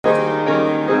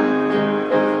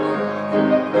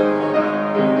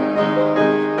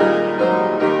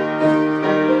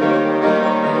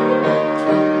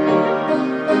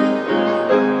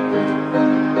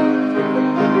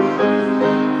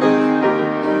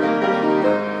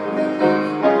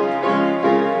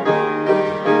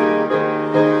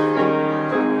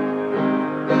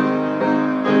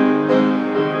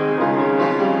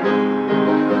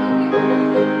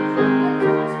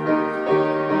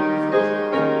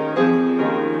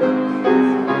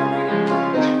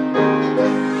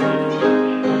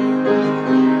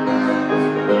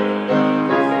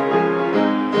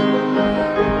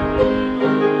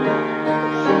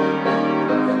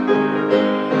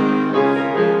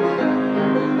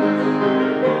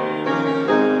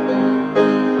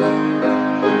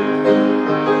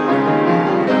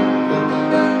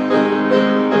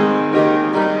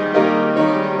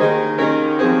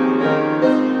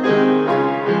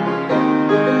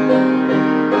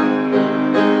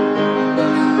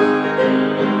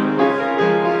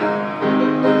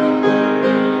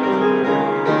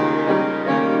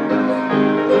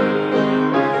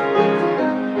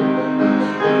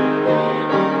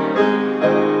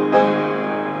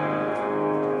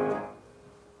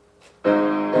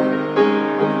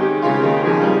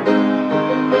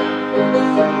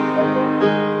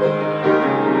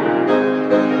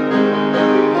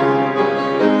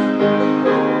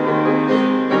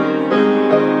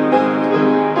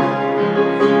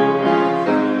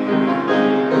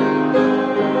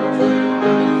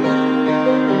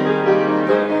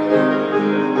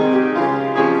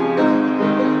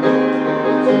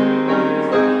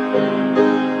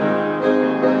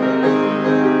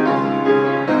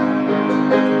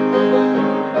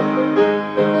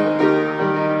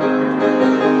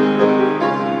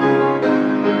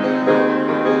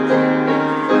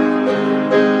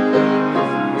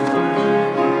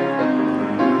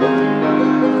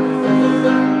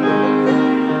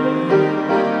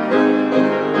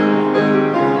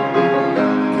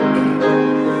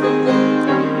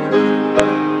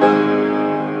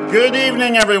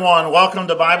morning, everyone. Welcome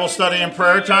to Bible study and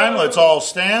prayer time. Let's all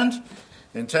stand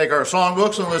and take our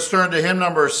songbooks and let's turn to hymn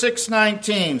number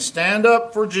 619, Stand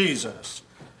Up for Jesus.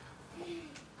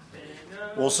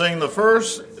 We'll sing the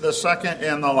first, the second,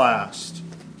 and the last.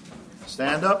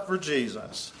 Stand up for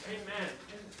Jesus.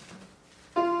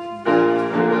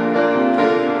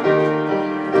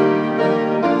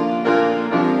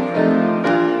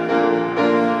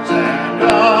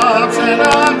 Stand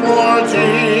up for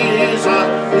Jesus,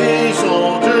 ye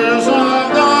soldiers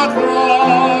of the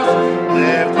cross.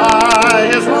 Lift high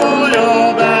his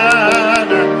royal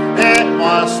banner, it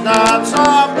must not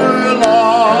suffer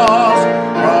loss.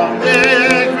 From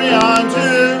victory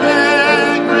unto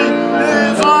victory,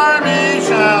 his army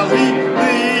shall he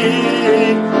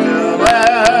lead, till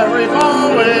every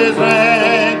foe is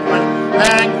vanquished,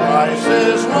 and Christ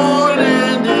is Lord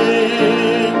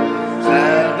indeed.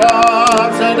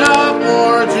 Stand up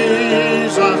for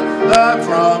Jesus, the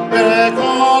trumpet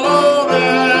call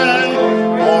obey,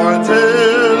 for to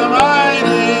the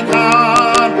mighty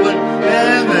conflict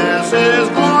in this his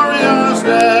glorious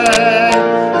day.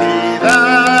 He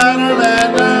that are men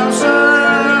now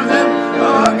serve him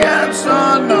against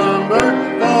unnumbered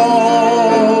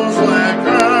foes. Let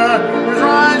courage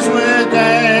rise with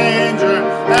danger,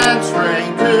 and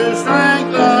strength to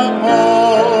strength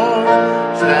oppose.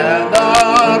 Stand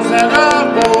up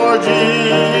for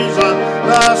Jesus,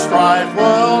 the strife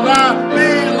will not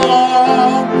be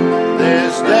long.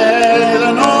 This day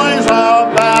the noise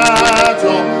of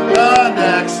battle, the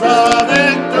next the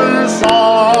victor's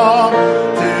song.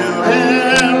 To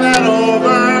him that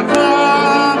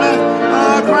overcometh,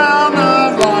 a crown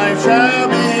of life shall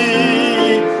be.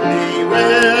 He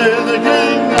with the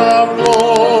King of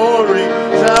glory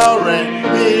shall reign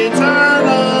eternally.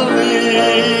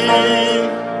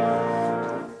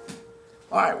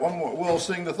 All right, one more. We'll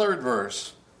sing the third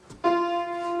verse.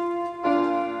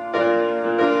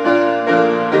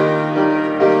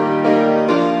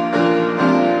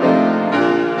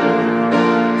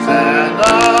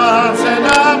 Stand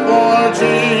up for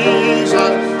Jesus,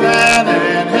 and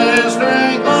in his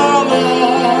strength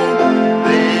alone.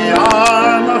 The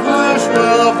arm of flesh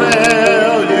will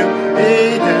fail you,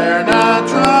 he dare not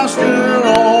trust your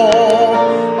own.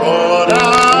 Put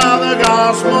on the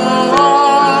gospel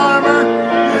armor,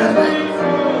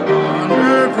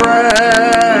 under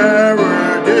prayer,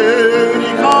 where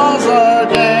duty calls our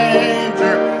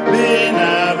danger, be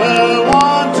never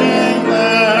wanting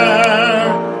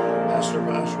there. Pastor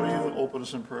Bash, will you open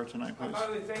us in prayer tonight, please?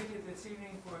 Father, we thank you this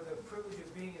evening for the privilege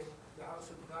of being in the house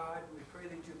of God. We pray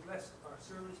that you bless our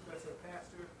service, bless our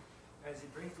pastor, as he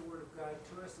brings the word of God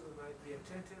to us, that we might be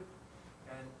attentive,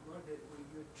 and Lord, that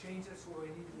you change us where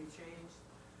we need to be changed.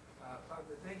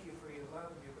 Father, thank you for your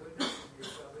love, your goodness, and your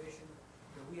salvation,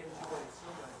 that we enjoy so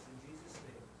much. In Jesus'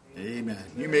 name. Amen.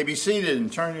 You may be seated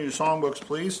and turn your songbooks,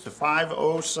 please, to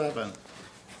 507.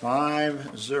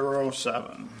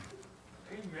 507.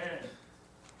 Amen.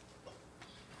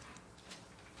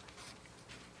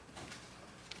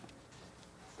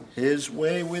 His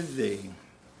way with thee.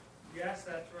 Yes,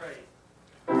 that's right.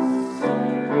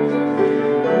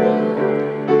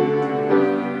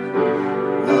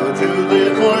 Would you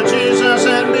live for Jesus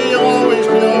and be always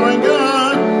pure and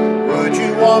good? Would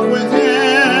you walk with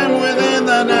him within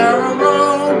the narrow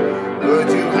road? Would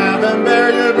you have him bear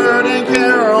your burden,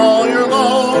 carry all your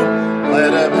load?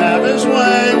 Let him have his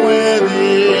way with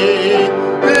thee.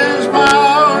 His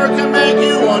power can make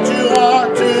you what you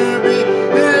ought to be.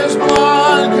 His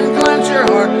blood can cleanse your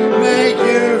heart, make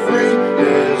you free.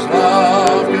 His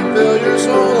love can fill your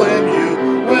soul, and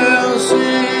you will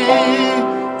see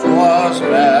 'twas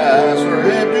best for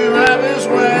him to have his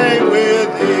way with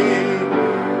thee.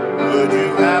 Would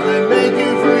you have him make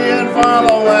you free and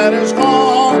follow at his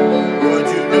call? Would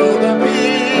you know the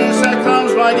peace that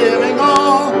comes by giving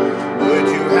all? Would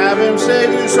you have him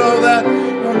save you so that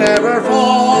you'll never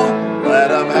fall?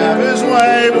 Let him have his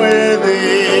way with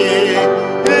thee.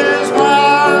 His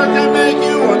power can make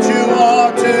you what you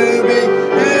ought to be.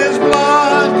 His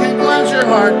blood can cleanse your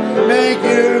heart, make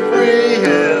you free.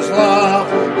 His love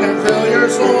can fill your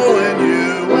soul, and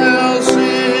you will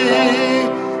see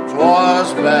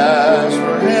 'twas best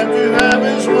for him to have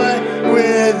his way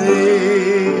with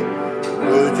thee.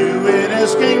 Would you in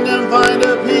his kingdom find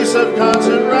a peace of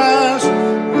constant rest?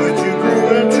 Would you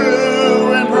prove him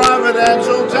true in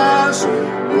providential tests?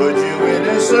 Would you in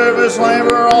his service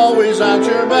labor always at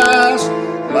your best?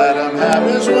 Let him have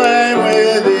his way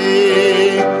with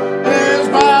thee. His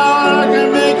power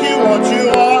can make you what you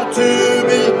ought to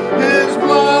be. His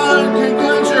blood can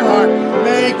cleanse your heart,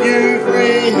 make you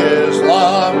free. His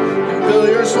love can fill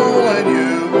your soul, and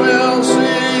you will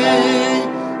see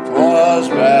 'twas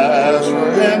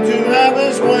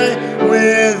way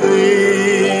with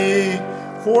thee.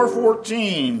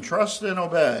 4:14, trust and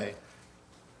obey.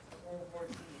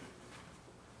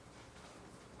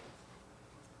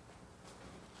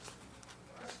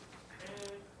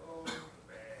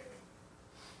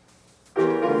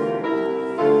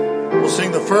 We'll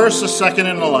sing the first, the second,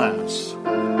 and the last.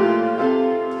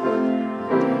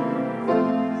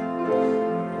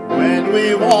 When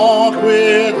we walk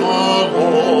with the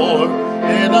Lord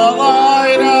in the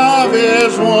light of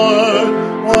His word,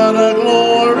 what a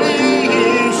glory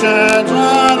He sheds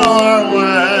on our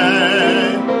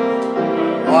way.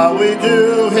 While we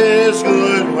do His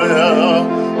good will,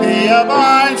 He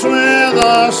abides with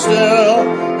us still,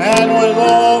 and with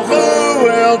all who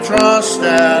will trust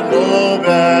and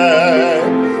obey.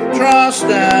 Trust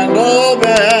and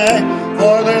obey,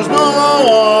 for there's no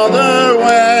other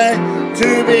way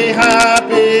to be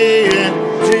happy in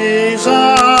Jesus,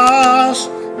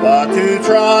 but to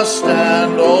trust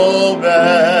and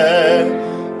obey.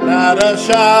 Not a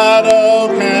shadow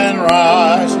can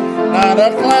rise, not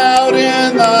a cloud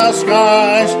in the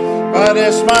skies, but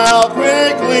His smile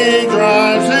quickly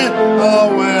drives it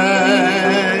away.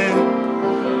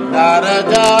 Not a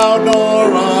doubt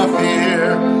nor a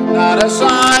fear, not a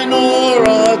sign nor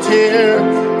a tear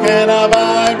can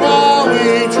abide while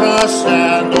we trust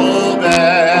and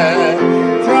obey.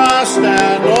 Trust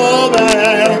and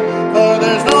obey, for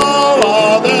there's no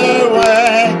other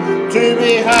way to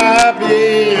be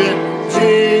happy in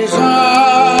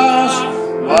Jesus,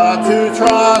 but to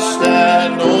trust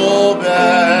and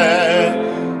obey.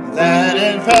 Then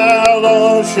in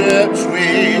fellowships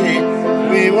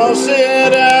we will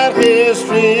sit at His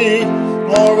feet,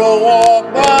 or will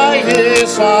walk by His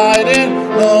side in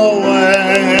the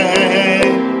way.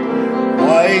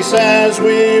 What He says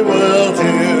we will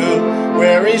do,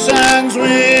 where He sends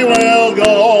we will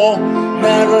go.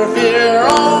 Never fear,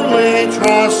 only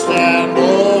trust and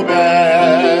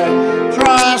obey.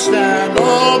 Trust and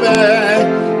obey,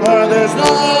 for there's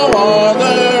no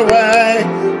other way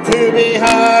to be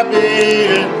happy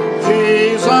in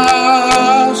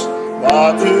Jesus,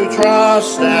 but to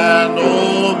trust and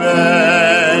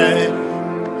obey.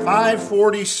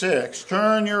 5:46,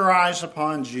 turn your eyes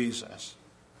upon Jesus.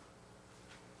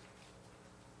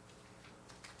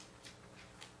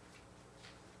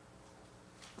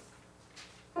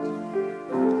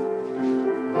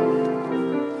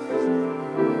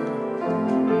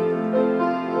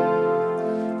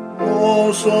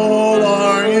 Oh, soul,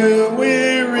 are you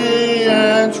weary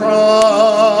and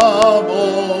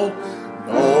troubled?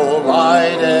 No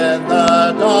light in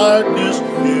the darkness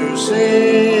you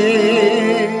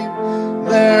see.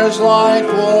 There's light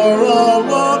for a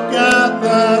look at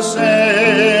the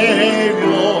Savior,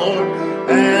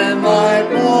 and light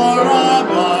more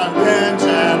abundant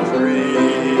and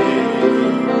free.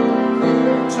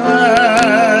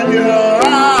 Turn your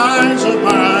eyes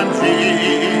upon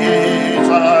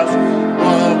Jesus,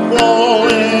 look full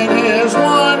in His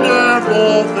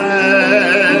wonderful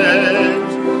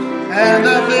face, and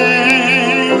the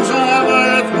things of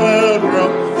earth will grow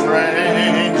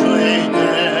strangely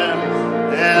dim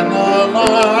in the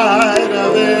light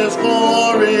of His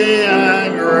glory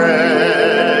and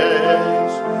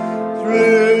grace.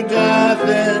 Through death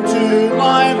into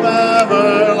life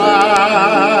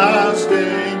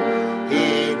everlasting,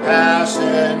 He passed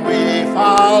and we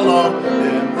follow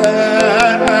Him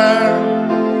there.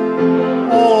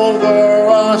 Over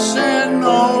us in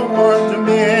no worth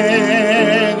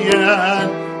dominion,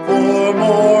 for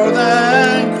more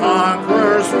than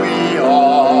conquerors we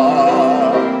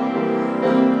are.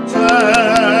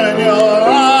 Turn your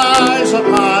eyes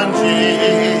upon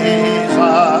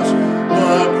Jesus,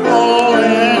 look full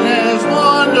in His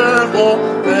wonderful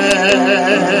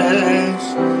face,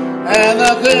 and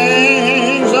the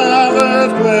things of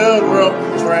earth will grow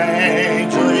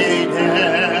strangely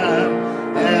dim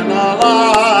in the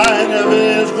light of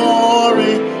His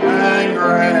glory and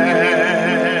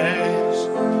grace.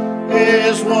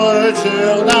 His word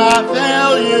shall not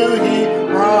fail you, He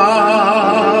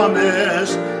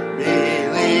promised.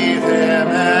 Believe Him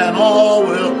and all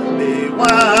will be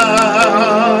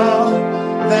well.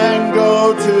 Then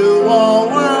go to a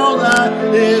world that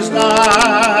is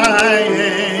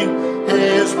dying,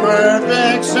 His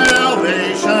perfect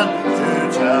salvation to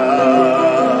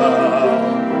tell.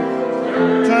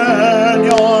 Turn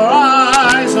your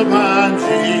eyes upon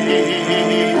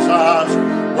Jesus,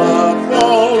 look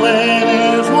full in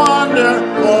His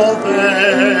wonderful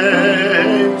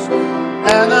face,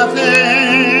 and the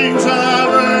things of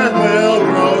earth will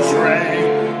grow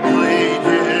strangely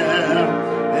dim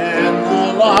in the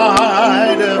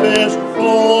light of His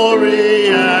glory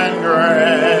and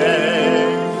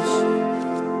grace.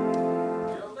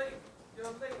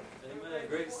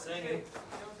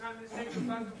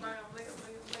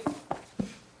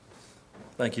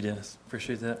 Thank you, Dennis.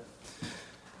 Appreciate that.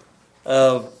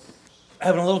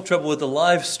 Having a little trouble with the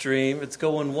live stream. It's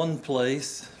going one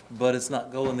place, but it's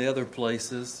not going the other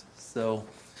places. So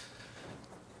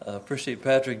appreciate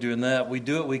Patrick doing that. We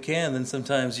do what we can, then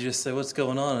sometimes you just say, what's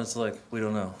going on? And it's like, we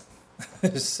don't know.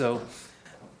 So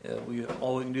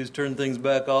all we can do is turn things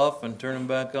back off and turn them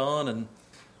back on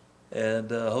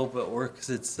and hope it works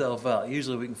itself out.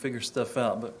 Usually we can figure stuff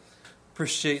out, but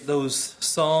appreciate those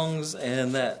songs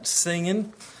and that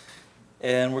singing.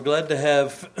 And we're glad to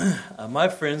have my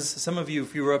friends. Some of you,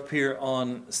 if you were up here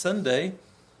on Sunday,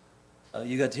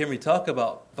 you got to hear me talk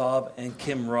about Bob and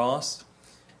Kim Ross.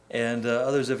 And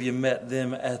others of you met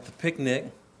them at the picnic.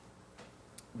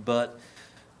 But,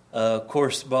 of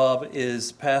course, Bob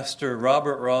is Pastor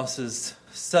Robert Ross's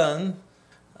son,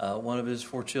 one of his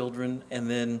 4 children, and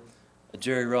then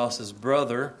Jerry Ross's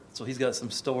brother. So he's got some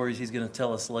stories he's going to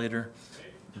tell us later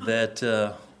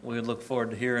that we look forward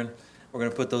to hearing. We're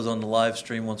going to put those on the live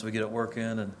stream once we get it working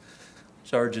and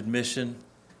charge admission.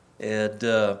 And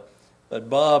but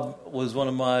Bob was one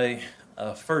of my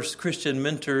first Christian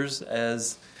mentors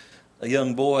as a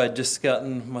young boy. I'd just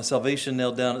gotten my salvation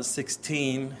nailed down at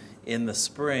 16 in the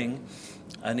spring.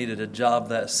 I needed a job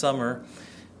that summer,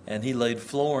 and he laid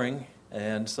flooring,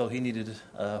 and so he needed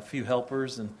a few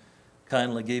helpers and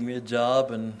kindly gave me a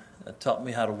job and taught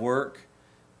me how to work,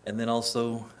 and then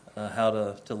also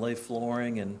how to lay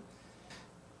flooring and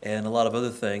a lot of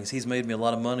other things. He's made me a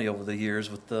lot of money over the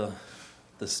years with the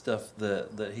stuff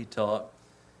that he taught.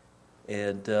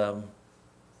 And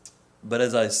but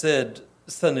as I said,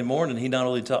 Sunday morning, he not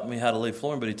only taught me how to lay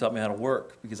flooring, but he taught me how to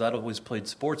work, because I'd always played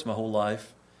sports my whole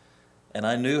life, and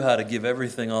I knew how to give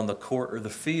everything on the court or the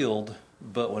field,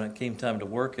 but when it came time to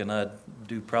working, I'd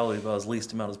do probably about as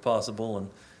least amount as possible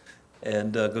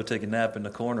and go take a nap in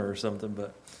the corner or something.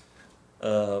 But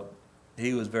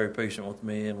he was very patient with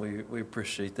me, and we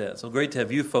appreciate that. So great to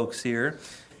have you folks here.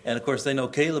 And, of course, they know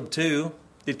Caleb, too.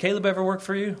 Did Caleb ever work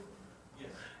for you? Yes.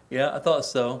 Yeah, I thought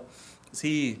so. 'Cause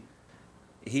he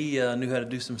knew how to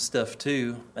do some stuff,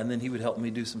 too, and then he would help me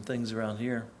do some things around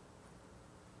here.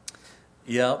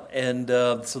 Yeah, and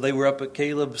so they were up at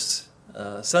Caleb's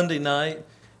Sunday night,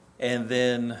 and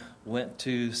then went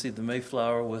to see the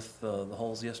Mayflower with the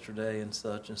Halls yesterday and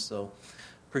such. And so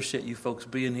appreciate you folks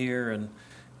being here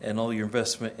and all your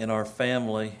investment in our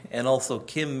family. And also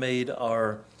Kim made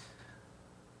our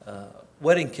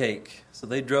wedding cake. So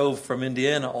they drove from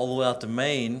Indiana all the way out to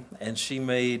Maine, and she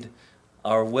made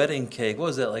our wedding cake. What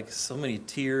was that, like so many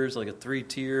tiers, like a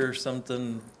 3-tier or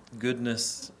something?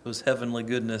 Goodness, it was heavenly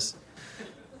goodness.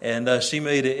 And she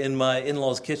made it in my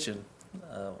in-laws' kitchen.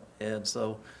 And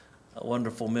so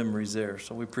wonderful memories there.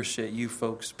 So we appreciate you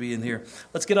folks being here.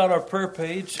 Let's get out our prayer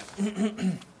page.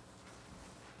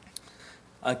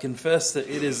 I confess that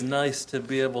it is nice to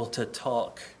be able to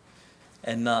talk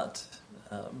and not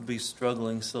be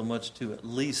struggling so much to at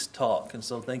least talk. And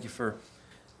so thank you for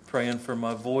praying for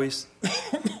my voice.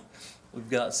 We've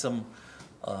got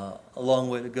a long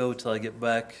way to go till I get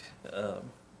back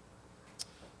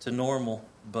to normal,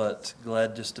 but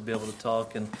glad just to be able to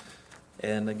talk and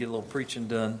get a little preaching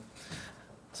done.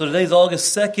 So today's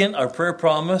August 2nd, our prayer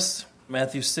promise,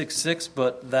 Matthew 6:6,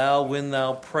 but thou, when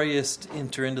thou prayest,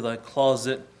 enter into thy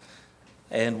closet,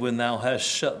 and when thou hast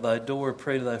shut thy door,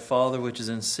 pray to thy Father which is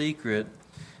in secret,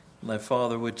 and thy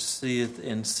Father which seeth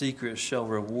in secret shall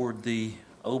reward thee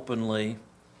openly.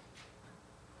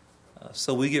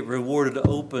 So we get rewarded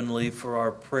openly for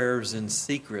our prayers in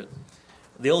secret.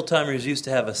 The old-timers used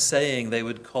to have a saying, they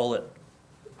would call it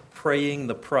praying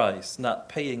the price, not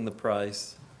paying the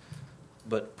price,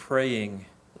 but praying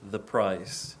the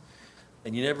price.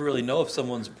 And you never really know if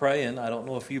someone's praying. I don't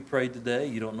know if you prayed today.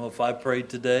 You don't know if I prayed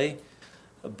today.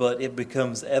 But it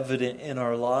becomes evident in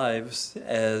our lives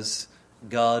as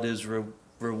God is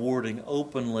rewarding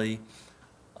openly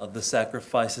the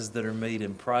sacrifices that are made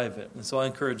in private. And so I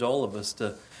encourage all of us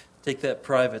to take that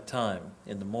private time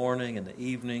in the morning, in the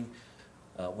evening.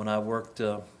 When I worked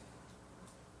a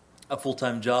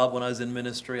full-time job when I was in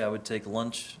ministry, I would take the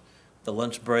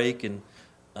lunch break, and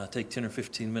take 10 or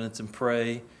 15 minutes and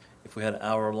pray if we had an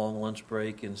hour-long lunch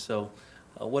break. And so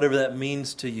whatever that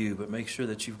means to you, but make sure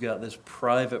that you've got this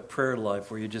private prayer life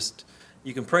where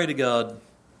you can pray to God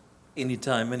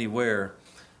anytime, anywhere,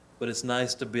 but it's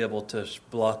nice to be able to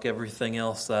block everything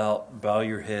else out, bow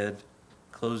your head,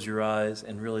 close your eyes,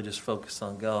 and really just focus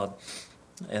on God.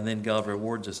 And then God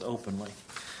rewards us openly.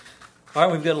 All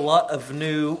right, we've got a lot of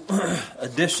new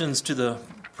additions to the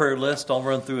prayer list. I'll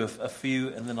run through a few,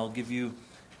 and then I'll give you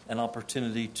an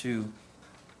opportunity to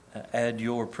add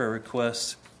your prayer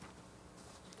requests.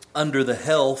 Under the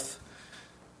health,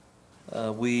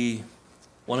 We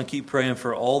want to keep praying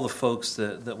for all the folks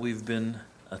that we've been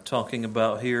talking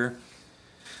about here.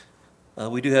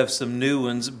 We do have some new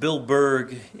ones. Bill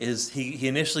Berg he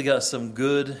initially got some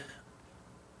good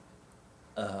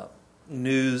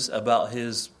news about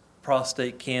his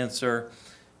prostate cancer,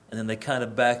 and then they kind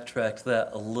of backtracked that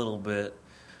a little bit.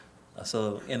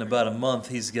 So in about a month,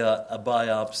 he's got a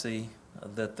biopsy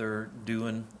that they're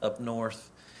doing up north,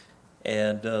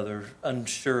 and they're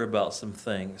unsure about some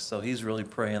things. So he's really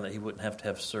praying that he wouldn't have to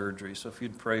have surgery. So if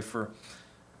you'd pray for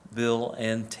Bill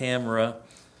and Tamara,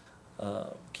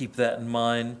 keep that in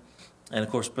mind. And of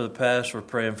course, Brother Pash, we're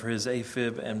praying for his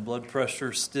AFib and blood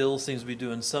pressure. Still seems to be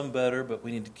doing some better, but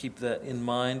we need to keep that in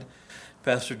mind.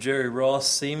 Pastor Jerry Ross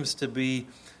seems to be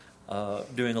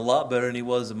doing a lot better than he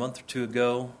was a month or two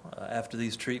ago after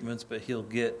these treatments, but he'll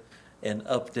get an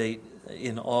update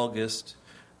in August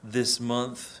this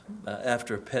month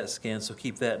after a PET scan, so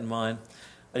keep that in mind.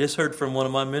 I just heard from one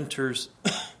of my mentors,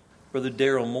 Brother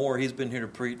Darrell Moore. He's been here to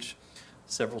preach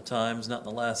several times, not in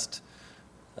the last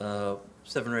 7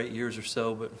 or 8 years or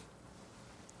so, but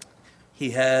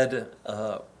he had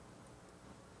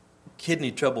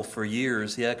kidney trouble for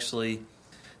years. He actually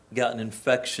got an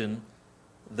infection.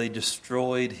 They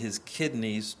destroyed his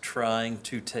kidneys trying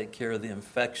to take care of the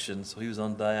infection, so he was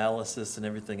on dialysis and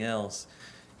everything else.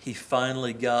 He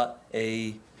finally got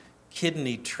a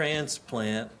kidney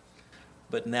transplant,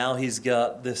 but now he's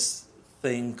got this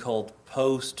thing called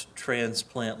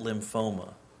post-transplant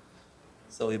lymphoma.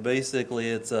 So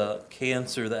it's a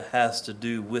cancer that has to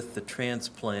do with the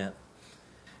transplant.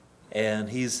 And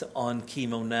he's on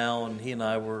chemo now, and he and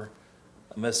I were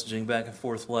messaging back and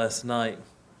forth last night.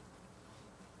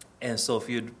 And so if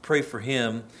you'd pray for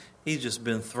him, he's just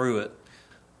been through it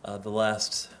the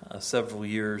last several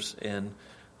years, and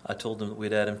I told him that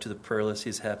we'd add him to the prayer list.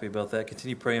 He's happy about that.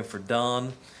 Continue praying for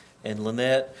Don and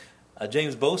Lynette.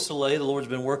 James Beausoleil, the Lord's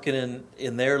been working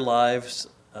in their lives.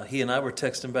 He and I were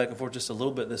texting back and forth just a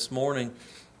little bit this morning,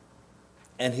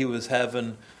 and he was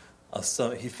having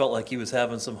he felt like he was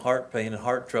having some heart pain and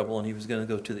heart trouble, and he was going to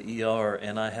go to the ER,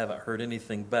 and I haven't heard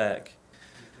anything back.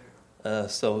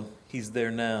 So he's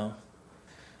there now.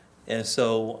 And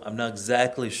so I'm not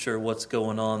exactly sure what's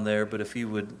going on there, but if you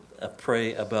would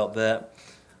pray about that,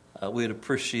 we'd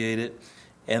appreciate it.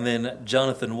 And then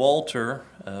Jonathan Walter,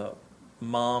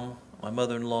 Mom, my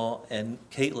mother-in-law, and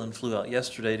Caitlin flew out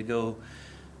yesterday to go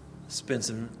spend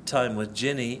some time with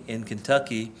Jenny in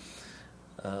Kentucky.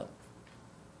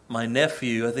 My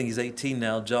nephew, I think he's 18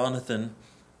 now, Jonathan,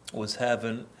 was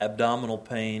having abdominal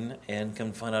pain, and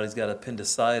come to find out he's got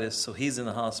appendicitis, so he's in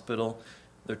the hospital.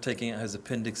 They're taking out his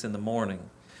appendix in the morning.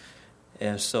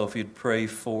 And so if you'd pray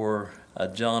for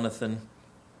Jonathan,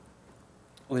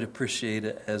 we'd appreciate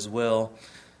it as well.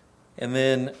 And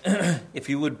then if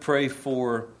you would pray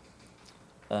for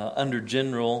under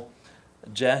General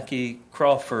Jackie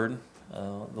Crawford,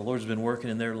 the Lord's been working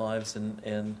in their lives,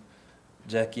 and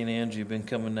Jackie and Angie have been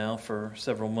coming now for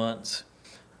several months.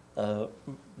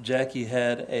 Jackie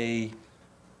had a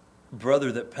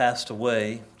brother that passed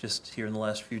away just here in the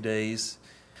last few days,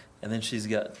 and then she's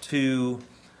got two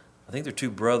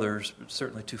brothers, but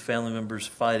certainly two family members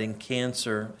fighting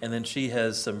cancer, and then she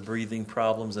has some breathing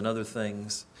problems and other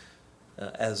things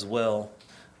as well.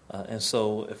 And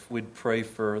so if we'd pray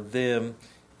for them,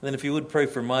 and then if you would pray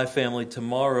for my family,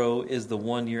 tomorrow is the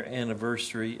 1-year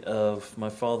anniversary of my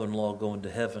father-in-law going to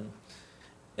heaven.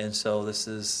 And so this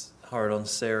is hard on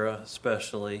Sarah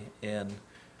especially, and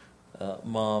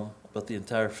Mom, but the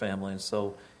entire family. And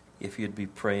so if you'd be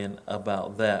praying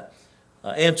about that.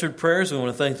 Answered prayers, we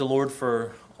want to thank the Lord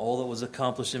for all that was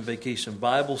accomplished in Vacation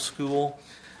Bible School.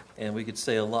 And we could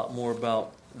say a lot more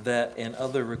about that and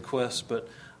other requests. But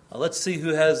let's see who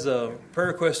has a prayer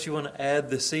request you want to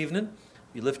add this evening.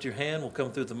 If you lift your hand, we'll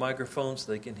come through the microphone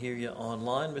so they can hear you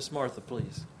online. Miss Martha,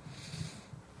 please.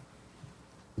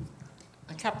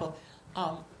 A couple.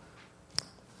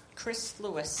 Chris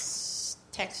Lewis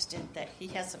texted that he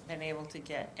hasn't been able to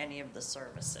get any of the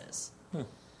services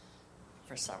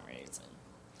for some reason.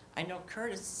 I know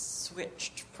Curtis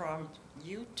switched from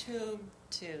YouTube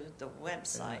to the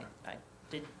website. I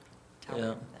did tell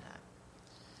him that.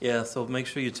 Yeah, so make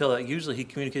sure you tell that. Usually he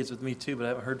communicates with me too, but I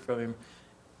haven't heard from him.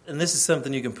 And this is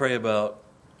something you can pray about.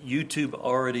 YouTube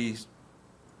already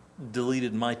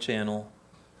deleted my channel,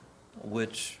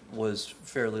 which was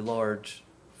fairly large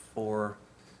for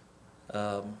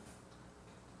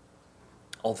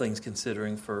all things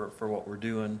considering for what we're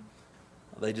doing.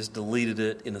 They just deleted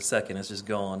it in a second. It's just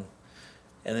gone.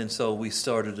 And then so we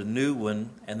started a new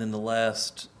one, and then the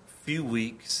last few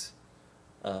weeks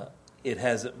our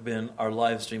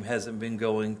live stream hasn't been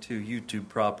going to YouTube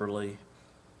properly.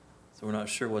 So we're not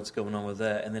sure what's going on with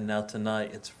that. And then now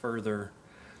tonight, it's further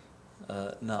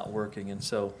not working. And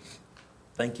so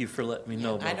thank you for letting me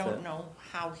know about that. I don't know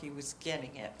how he was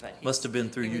getting it, but Must have been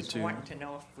through he was YouTube. wanting to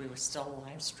know if we were still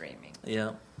live streaming.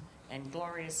 Yeah. And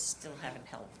Gloria's still having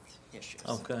health issues.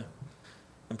 Okay.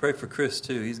 And pray for Chris,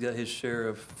 too. He's got his share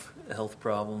of health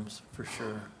problems, for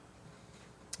sure.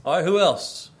 All right, who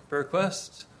else? Prayer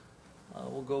requests?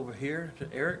 We'll go over here to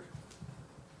Eric.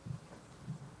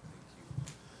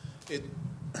 It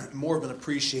more of an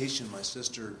appreciation. My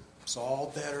sister saw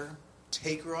better.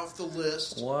 Take her off the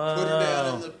list. Wow. Put her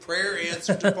down in the prayer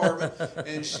answer department,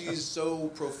 and she's so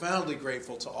profoundly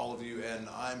grateful to all of you, and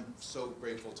I'm so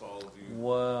grateful to all of you.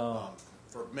 Wow.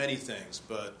 For many things,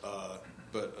 but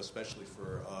especially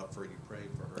for you praying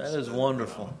for her. That is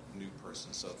wonderful. I'm a new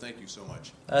person, so thank you so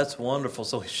much. That's wonderful.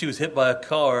 So she was hit by a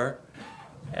car,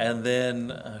 and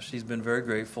then she's been very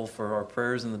grateful for our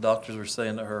prayers, and the doctors were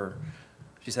saying to her,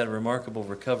 she's had a remarkable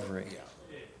recovery. Yeah.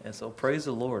 And so praise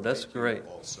the Lord. That's Thank you great.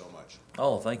 all so much.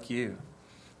 Oh, thank you.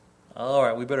 All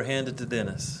right, we better hand it to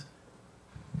Dennis.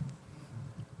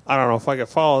 I don't know if I can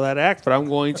follow that act, but I'm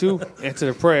going to answer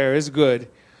the prayer. It's good.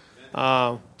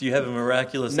 Do you have a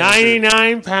miraculous answer?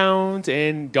 99 pounds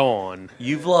and gone.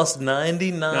 You've lost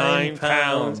 99 9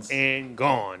 pounds. and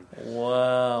gone.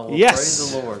 Wow. Well, Yes.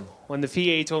 Praise the Lord. When the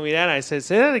PA told me that, I said,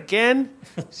 say that again.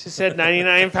 She said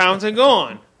 99 pounds and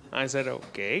gone. I said,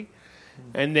 okay.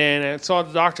 And then I saw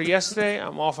the doctor yesterday.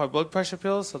 I'm off my blood pressure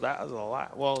pills, so that was a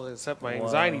lot. Well, except my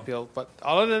anxiety Wow. pill. But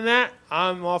other than that,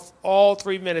 I'm off all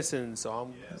 3 medicines. So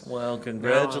I'm Well,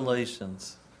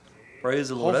 congratulations. Praise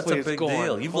the Lord. That's Hopefully a it's big gone.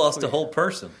 deal. You've lost a Hopefully. whole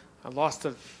person. I've lost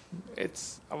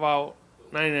it's about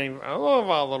 99,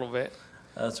 about a little bit.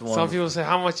 That's wonderful. Some people say,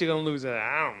 how much you going to lose?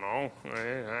 I don't know.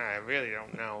 I really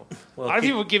don't know. Well, a lot of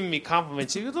keep- people giving me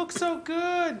compliments. You look so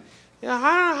good. Yeah,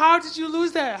 how did you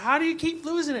lose that? How do you keep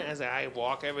losing it? I say, I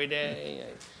walk every day.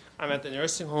 I'm at the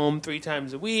nursing home 3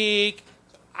 times a week.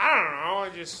 I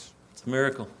don't know. It's a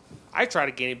miracle. I try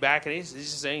to gain it back, and it's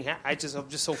just saying, I'm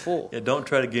just so full. Yeah, don't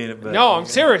try to gain it back. No, I'm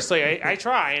seriously. I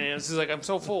try, and it's just like I'm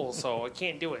so full, so I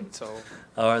can't do it. So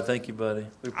All right, thank you, buddy.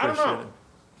 We I don't appreciate know. it.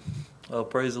 Well,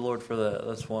 praise the Lord for that.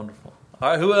 That's wonderful. All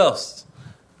right, who else?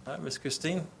 All right, Miss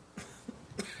Christine.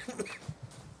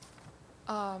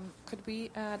 Could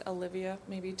we add Olivia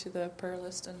maybe to the prayer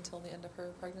list until the end of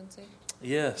her pregnancy?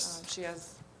 Yes. She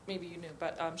has, maybe you knew,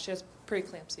 but she has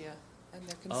preeclampsia, and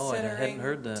they're Oh, I hadn't considering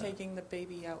heard that. taking the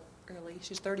baby out early.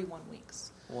 She's 31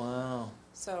 weeks. Wow.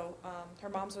 So her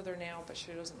mom's with her now, but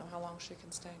she doesn't know how long she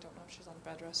can stay. I don't know if she's on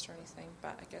bed rest or anything,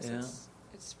 but I guess Yeah.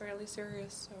 it's fairly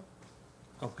serious.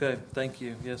 So Okay, thank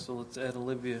you. Yes, so let's add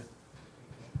Olivia.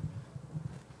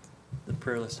 The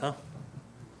prayer list, huh?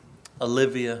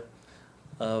 Olivia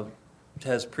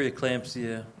has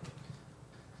preeclampsia,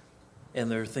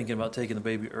 and they're thinking about taking the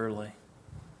baby early.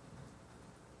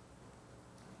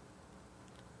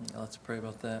 Let's pray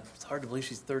about that. It's hard to believe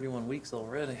she's 31 weeks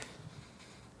already.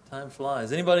 Time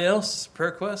flies. Anybody else? Prayer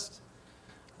request?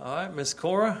 All right, Miss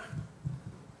Cora.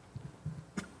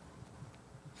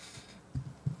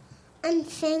 I'm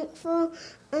thankful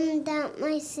that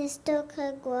my sister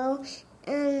could grow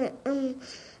and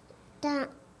that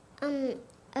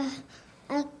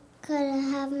I could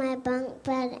have my bunk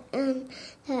bed and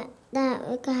that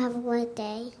we could have a good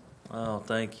day. Oh,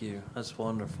 thank you. That's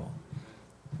wonderful.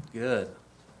 Good.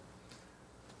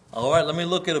 All right, let me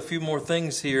look at a few more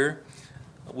things here.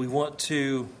 We want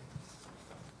to,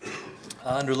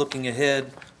 under looking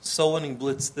ahead, Soul Winning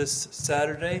Blitz this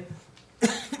Saturday.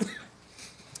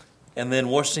 And then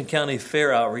Washington County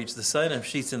Fair Outreach. The sign-up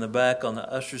sheet's in the back on the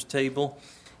usher's table.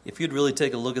 If you'd really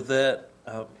take a look at that,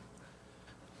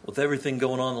 with everything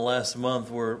going on the last month,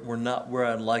 we're not where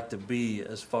I'd like to be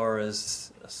as far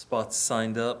as spots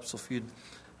signed up. So if you'd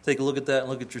take a look at that and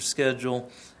look at your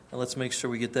schedule, and let's make sure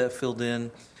we get that filled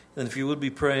in. And if you would be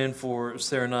praying for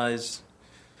Sarah and I's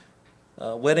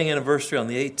wedding anniversary on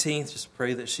the 18th, just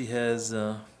pray that she has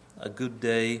a good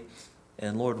day.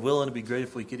 And Lord willing, it'd be great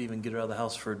if we could even get her out of the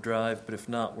house for a drive. But if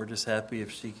not, we're just happy if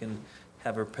she can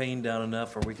have her pain down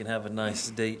enough, or we can have a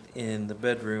nice date in the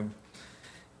bedroom.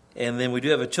 And then we do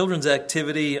have a children's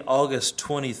activity August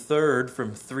 23rd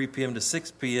from 3 p.m. to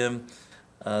 6 p.m.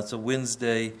 It's a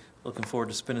Wednesday. Looking forward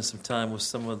to spending some time with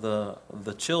some of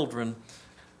the children.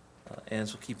 And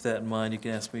so keep that in mind. You can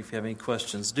ask me if you have any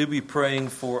questions. Do be praying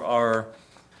for our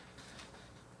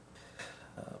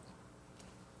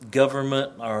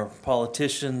government, our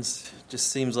politicians. It just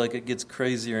seems like it gets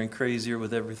crazier and crazier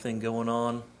with everything going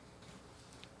on.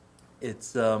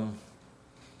 It's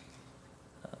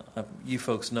you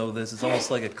folks know this. It's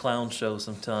almost like a clown show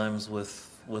sometimes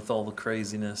with all the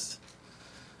craziness.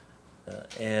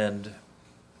 And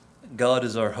God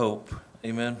is our hope.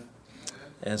 Amen?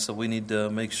 And so we need to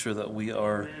make sure that we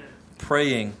are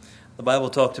praying. The Bible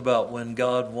talked about when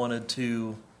God wanted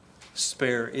to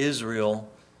spare Israel,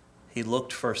 He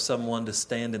looked for someone to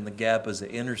stand in the gap as an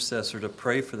intercessor to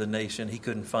pray for the nation. He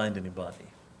couldn't find anybody.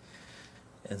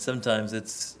 And sometimes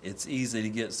it's easy to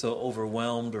get so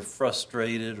overwhelmed or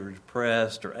frustrated or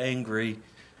depressed or angry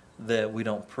that we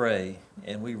don't pray.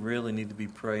 And we really need to be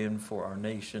praying for our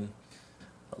nation.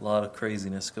 A lot of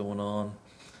craziness going on.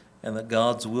 And that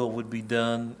God's will would be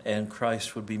done and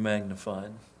Christ would be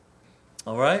magnified.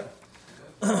 All right?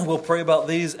 We'll pray about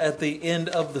these at the end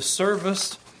of the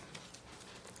service.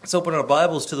 Let's open our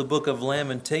Bibles to the book of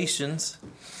Lamentations.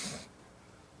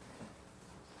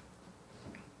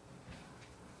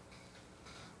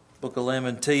 Book of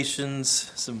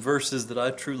Lamentations, some verses that I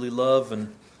truly love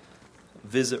and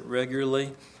visit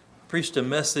regularly. Preached a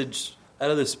message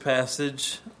out of this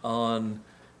passage on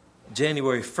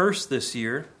January 1st this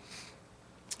year.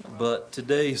 But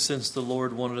today, since the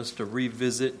Lord wanted us to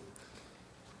revisit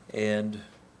and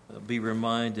be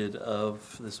reminded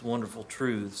of this wonderful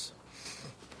truths.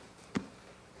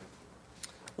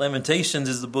 Lamentations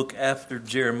is the book after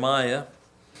Jeremiah.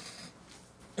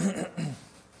 And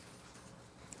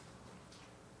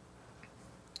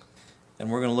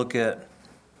we're going to look at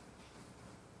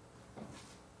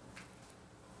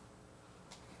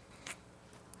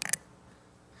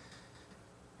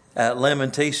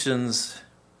Lamentations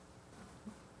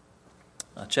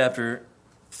chapter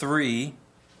 3.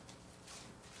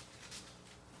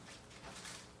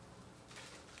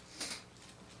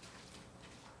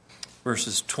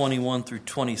 Verses 21 through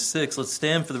 26. Let's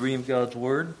stand for the reading of God's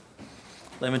Word.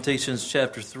 Lamentations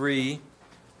chapter 3,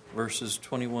 verses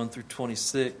 21 through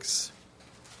 26.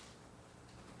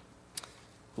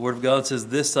 The Word of God says,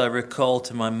 "This I recall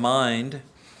to my mind,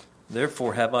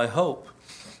 therefore have I hope.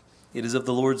 It is of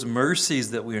the Lord's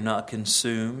mercies that we are not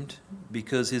consumed,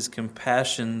 because His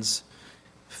compassions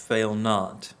fail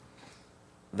not.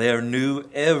 They are new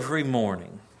every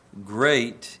morning.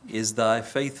 Great is thy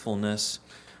faithfulness.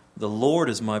 The Lord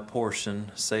is my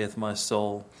portion, saith my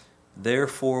soul.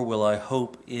 Therefore will I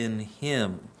hope in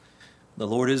Him. The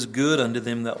Lord is good unto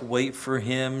them that wait for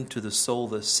Him, to the soul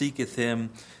that seeketh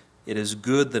Him. It is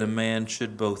good that a man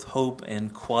should both hope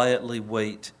and quietly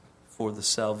wait for the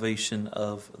salvation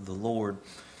of the Lord."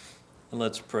 And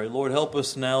let's pray. Lord, help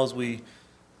us now as we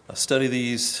study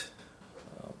these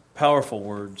powerful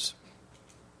words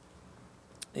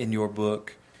in your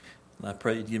book. And I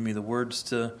pray you'd give me the words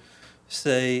to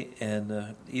say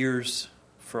and ears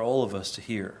for all of us to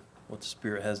hear what the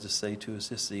Spirit has to say to us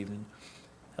this evening.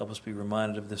 Help us be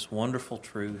reminded of this wonderful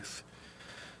truth.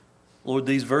 Lord,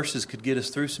 these verses could get us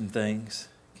through some things,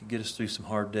 could get us through some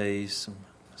hard days,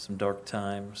 some dark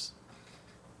times.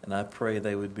 And I pray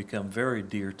they would become very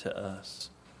dear to us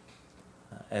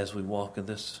as we walk in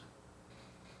this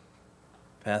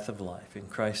path of life. In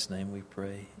Christ's name we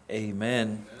pray.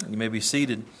 Amen. You may be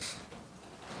seated.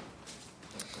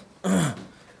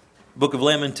 Book of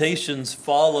Lamentations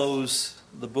follows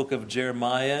the book of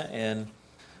Jeremiah, and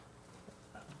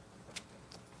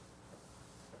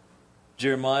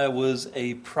Jeremiah was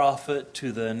a prophet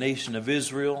to the nation of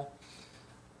Israel,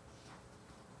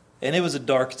 and it was a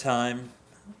dark time.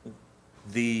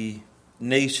 The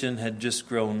nation had just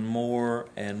grown more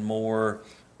and more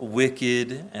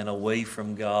wicked and away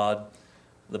from God.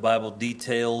 The Bible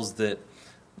details that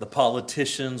the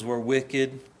politicians were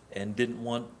wicked and didn't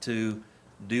want to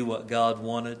do what God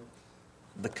wanted.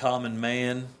 The common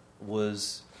man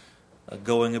was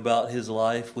going about his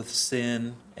life with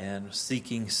sin and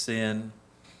seeking sin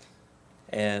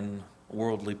and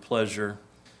worldly pleasure.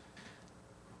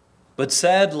 But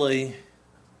sadly,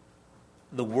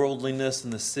 the worldliness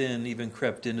and the sin even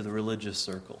crept into the religious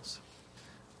circles.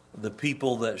 The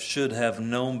people that should have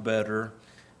known better,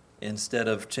 instead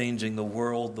of changing the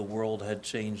world had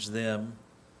changed them.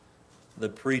 The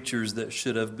preachers that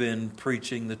should have been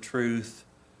preaching the truth,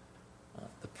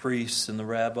 the priests and the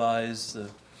rabbis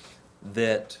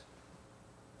that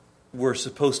were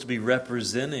supposed to be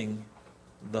representing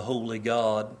the holy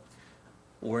God,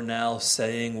 were now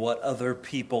saying what other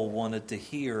people wanted to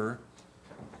hear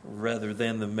rather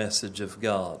than the message of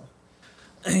God.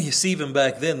 You see, even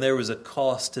back then, there was a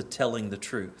cost to telling the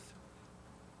truth.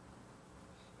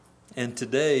 And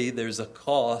today, there's a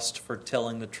cost for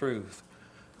telling the truth.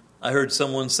 I heard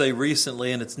someone say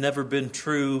recently, and it's never been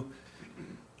true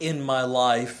in my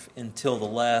life until the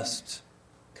last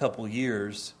couple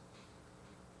years.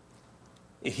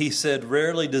 He said,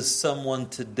 rarely does someone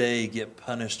today get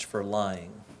punished for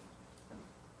lying.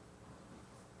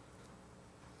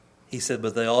 He said,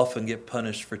 but they often get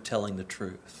punished for telling the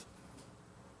truth.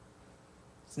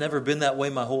 It's never been that way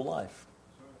my whole life.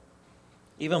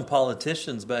 Even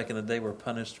politicians back in the day were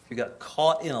punished if you got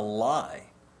caught in a lie.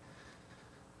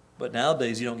 But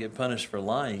nowadays you don't get punished for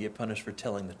lying, you get punished for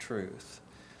telling the truth.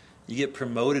 You get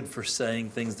promoted for saying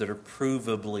things that are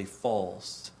provably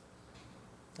false.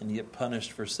 And you get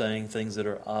punished for saying things that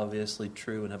are obviously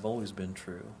true and have always been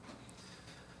true.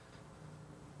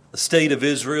 The state of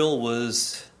Israel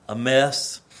was a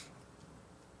mess.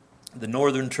 The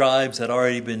northern tribes had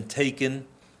already been taken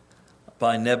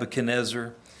by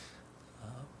Nebuchadnezzar.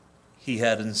 He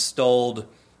had installed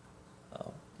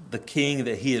the king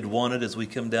that he had wanted as we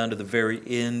come down to the very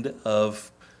end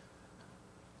of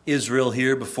Israel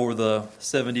here before the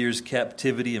 70 years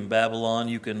captivity in Babylon.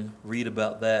 You can read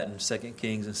about that in 2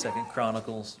 Kings and 2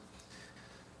 Chronicles.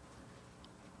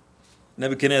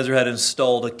 Nebuchadnezzar had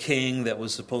installed a king that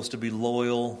was supposed to be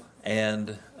loyal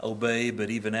and obey,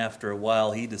 but even after a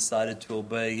while he decided to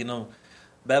obey. You know,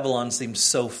 Babylon seemed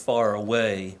so far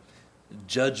away.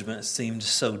 Judgment seemed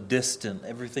so distant.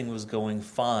 Everything was going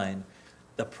fine.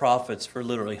 The prophets for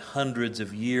literally hundreds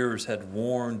of years had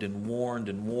warned and warned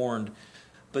and warned,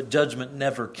 but judgment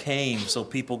never came. So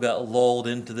people got lulled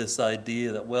into this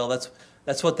idea that, well,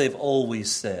 that's what they've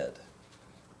always said.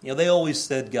 You know, they always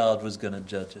said God was going to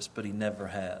judge us, but he never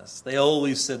has. They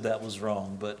always said that was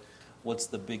wrong, but what's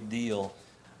the big deal?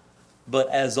 But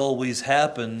as always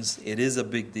happens, it is a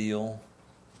big deal,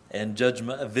 and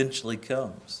judgment eventually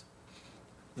comes.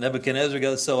 Nebuchadnezzar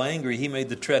got so angry, he made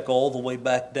the trek all the way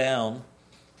back down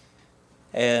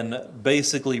and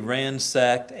basically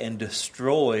ransacked and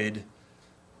destroyed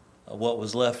what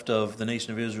was left of the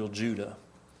nation of Israel, Judah.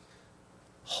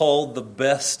 Hauled the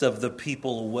best of the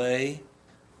people away.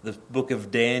 The book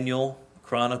of Daniel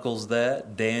chronicles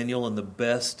that. Daniel and the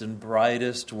best and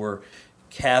brightest were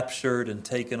captured and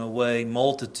taken away.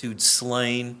 Multitudes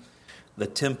slain. The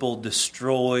temple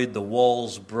destroyed. The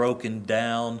walls broken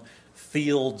down.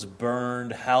 Fields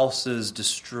burned. Houses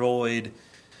destroyed.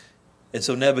 And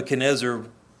so Nebuchadnezzar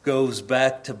goes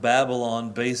back to Babylon,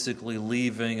 basically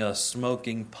leaving a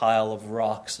smoking pile of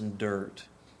rocks and dirt.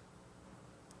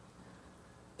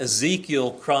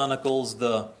 Ezekiel chronicles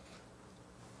the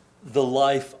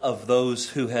life of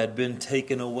those who had been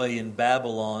taken away in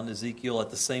Babylon. Ezekiel, at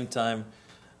the same time,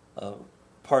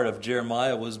 part of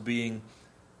Jeremiah was being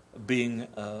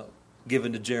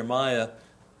given to Jeremiah.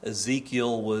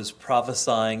 Ezekiel was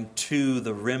prophesying to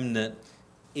the remnant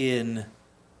in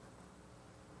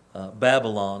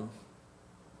Babylon.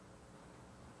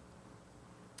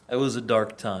 It was a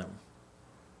dark time.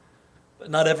 But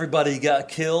not everybody got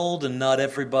killed and not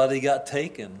everybody got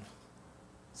taken.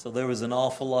 So there was an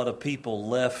awful lot of people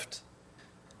left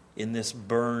in this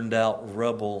burned out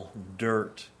rubble,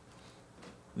 dirt.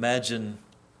 Imagine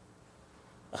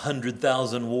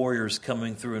 100,000 warriors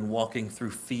coming through and walking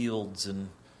through fields and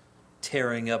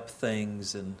tearing up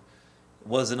things. And it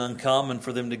wasn't uncommon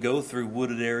for them to go through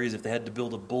wooded areas if they had to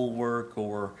build a bulwark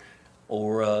or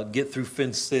get through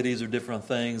fenced cities or different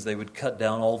things. They would cut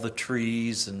down all the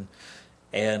trees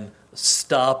and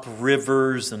stop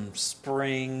rivers and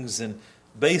springs and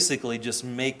basically just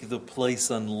make the place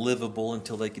unlivable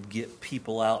until they could get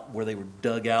people out where they were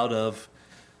dug out of.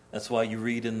 That's why you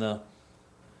read in the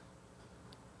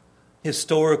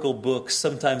historical books,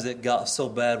 sometimes it got so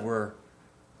bad where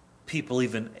people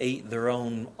even ate their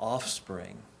own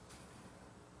offspring.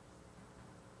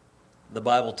 The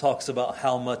Bible talks about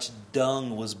how much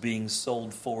dung was being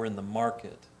sold for in the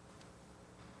market.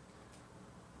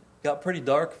 Got pretty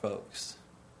dark, folks.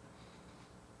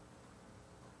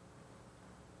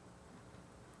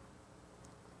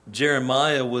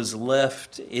 Jeremiah was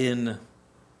left in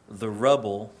the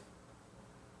rubble,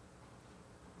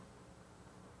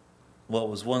 what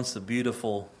was once the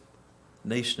beautiful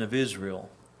nation of Israel.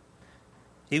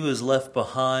 He was left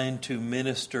behind to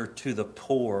minister to the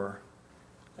poor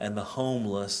and the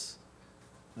homeless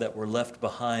that were left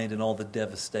behind in all the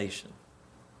devastation.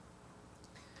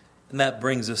 And that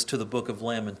brings us to the book of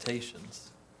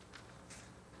Lamentations.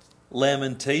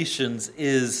 Lamentations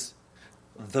is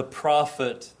the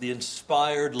prophet, the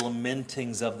inspired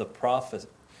lamentings of the prophet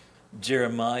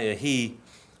Jeremiah. He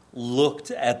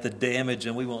looked at the damage,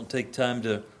 and we won't take time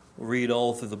to read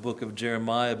all through the book of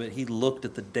Jeremiah, but he looked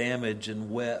at the damage and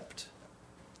wept.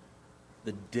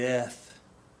 The death,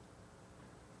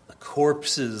 the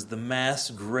corpses, the mass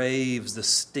graves, the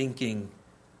stinking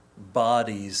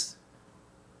bodies.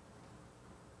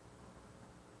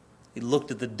 He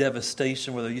looked at the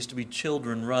devastation where there used to be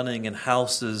children running and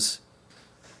houses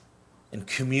and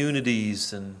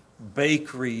communities and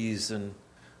bakeries and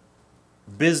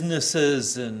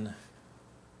businesses and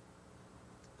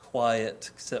quiet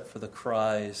except for the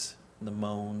cries and the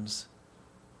moans,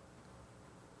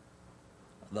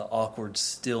 the awkward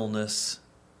stillness,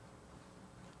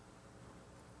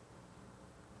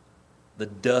 the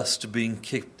dust being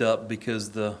kicked up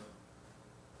because the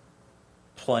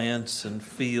plants and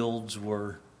fields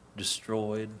were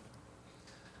destroyed.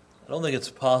 I don't think it's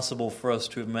possible for us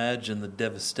to imagine the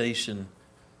devastation.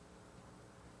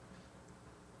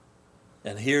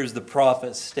 And here's the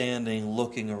prophet standing,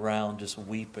 looking around, just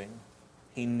weeping.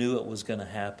 He knew it was going to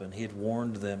happen. He had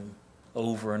warned them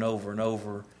over and over and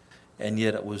over, and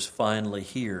yet it was finally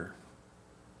here.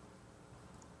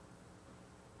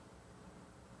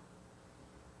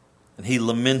 And he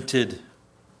lamented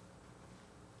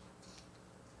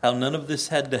how none of this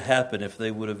had to happen if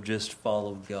they would have just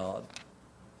followed God.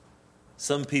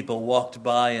 Some people walked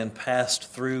by and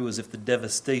passed through as if the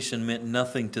devastation meant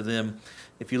nothing to them.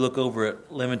 If you look over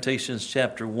at Lamentations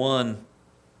chapter 1,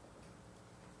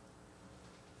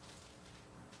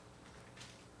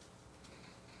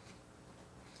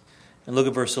 and look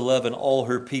at verse 11, all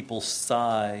her people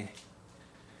sigh,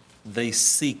 they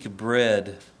seek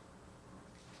bread.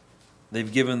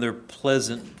 They've given their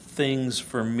pleasant things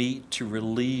for meat to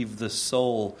relieve the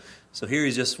soul. So here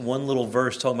is just one little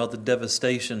verse talking about the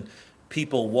devastation.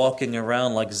 People walking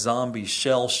around like zombies,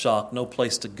 shell-shocked, no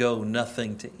place to go,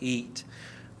 nothing to eat.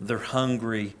 They're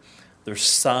hungry. They're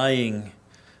sighing.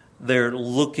 They're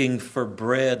looking for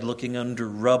bread, looking under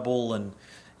rubble and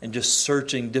just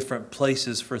searching different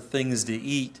places for things to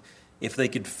eat. If they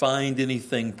could find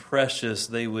anything precious,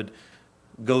 they would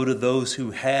go to those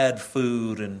who had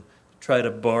food and try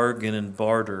to bargain and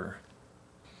barter.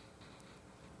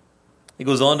 He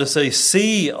goes on to say,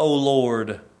 "See, O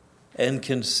Lord, and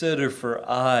consider, for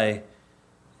I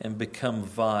am become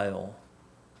vile."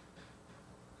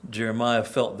 Jeremiah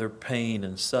felt their pain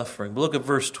and suffering. But look at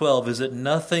verse 12. Is it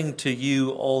nothing to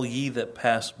you, all ye that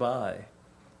pass by?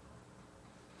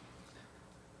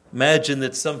 Imagine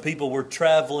that some people were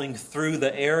traveling through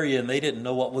the area and they didn't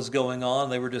know what was going on.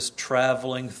 They were just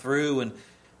traveling through, and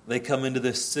they come into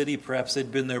this city. Perhaps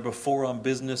they'd been there before on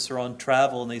business or on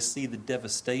travel, and they see the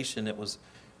devastation. It was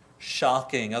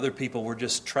shocking. Other people were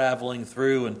just traveling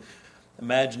through, and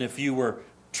imagine if you were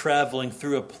traveling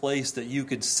through a place that you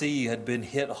could see had been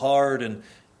hit hard and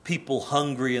people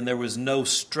hungry, and there was no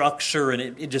structure, and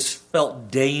it just felt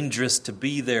dangerous to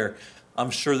be there. I'm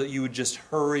sure that you would just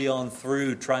hurry on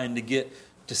through trying to get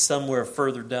to somewhere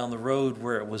further down the road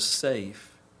where it was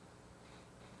safe.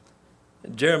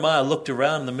 And Jeremiah looked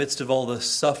around in the midst of all the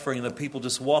suffering and the people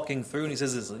just walking through, and he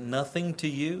says, "Is it nothing to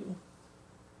you,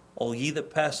 all ye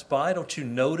that pass by? Don't you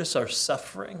notice our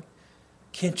suffering?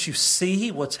 Can't you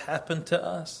see what's happened to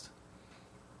us?"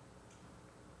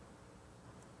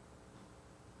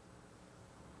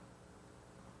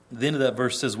 The end of that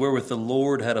verse says, "Wherewith the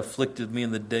Lord had afflicted me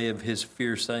in the day of his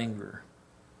fierce anger."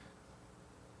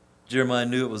 Jeremiah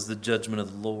knew it was the judgment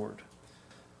of the Lord.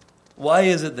 Why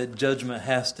is it that judgment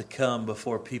has to come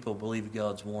before people believe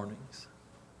God's warnings?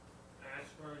 That's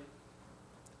right.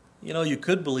 You know, you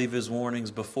could believe his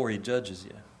warnings before he judges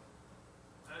you.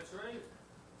 That's right.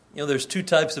 You know, there's two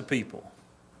types of people.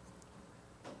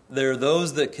 There are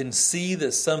those that can see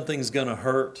that something's going to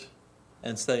hurt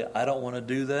and say, "I don't want to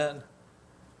do that."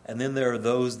 And then there are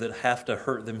those that have to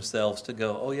hurt themselves to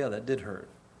go, "Oh yeah, that did hurt."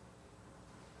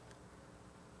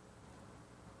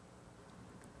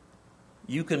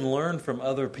 You can learn from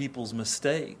other people's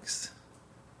mistakes.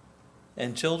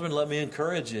 And children, let me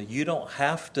encourage you. You don't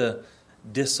have to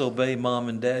disobey mom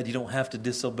and dad. You don't have to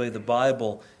disobey the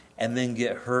Bible and then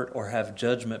get hurt or have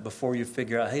judgment before you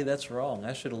figure out, "Hey, that's wrong.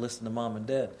 I should have listened to mom and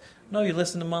dad." No, you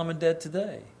listen to mom and dad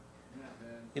today.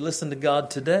 You listen to God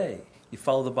today. You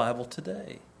follow the Bible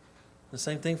today. The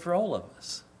same thing for all of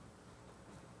us.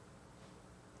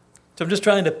 So I'm just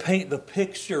trying to paint the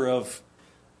picture of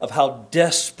how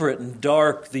desperate and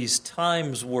dark these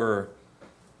times were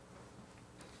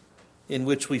in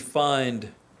which we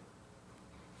find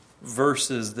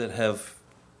verses that have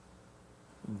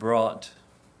brought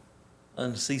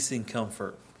unceasing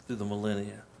comfort through the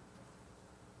millennia.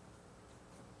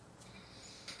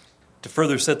 To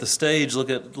further set the stage, look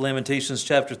at Lamentations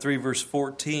chapter 3, verse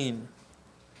 14.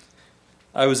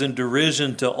 "I was in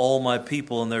derision to all my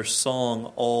people in their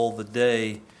song all the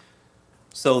day."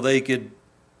 So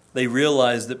they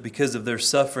realized that because of their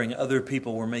suffering, other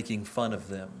people were making fun of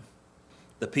them.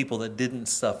 The people that didn't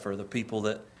suffer, the people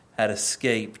that had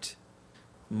escaped,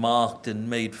 mocked and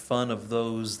made fun of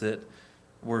those that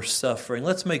were suffering.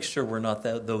 Let's make sure we're not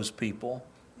those people.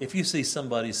 If you see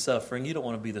somebody suffering, you don't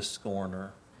want to be the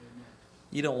scorner.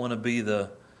 You don't want to be the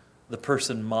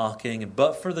person mocking.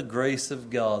 But for the grace of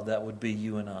God, that would be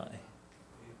you and I.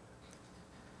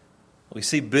 We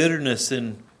see bitterness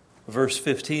in verse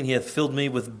 15. He hath filled me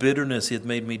with bitterness. He hath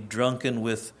made me drunken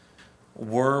with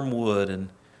wormwood. And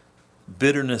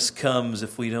bitterness comes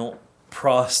if we don't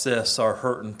process our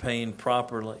hurt and pain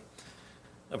properly.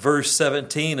 Verse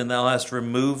 17, and thou hast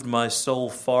removed my soul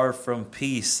far from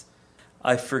peace.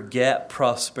 I forgat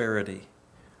prosperity.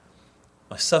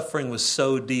 My suffering was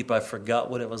so deep, I forgot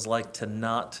what it was like to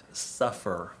not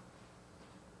suffer.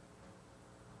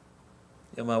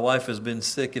 You know, my wife has been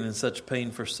sick and in such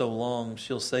pain for so long,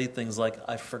 she'll say things like,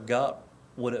 I forgot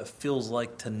what it feels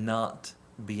like to not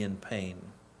be in pain.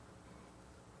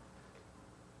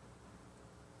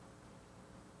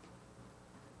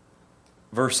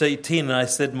 Verse 18, and I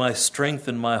said, my strength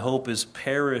and my hope is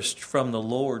perished from the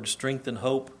Lord. Strength and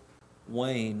hope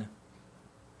wane.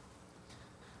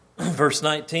 Verse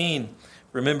 19,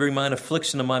 remembering mine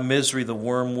affliction and my misery, the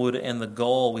wormwood and the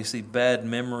gall. We see bad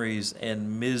memories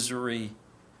and misery.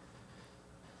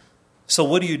 So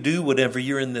what do you do whenever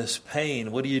you're in this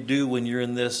pain? What do you do when you're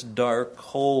in this dark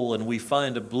hole? And we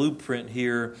find a blueprint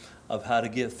here of how to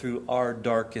get through our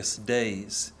darkest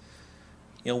days.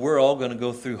 You know, we're all going to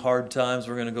go through hard times.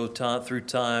 We're going to go through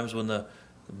times when the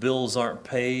bills aren't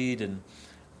paid and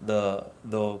the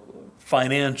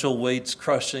financial weight's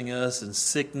crushing us and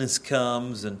sickness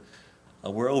comes and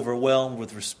we're overwhelmed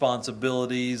with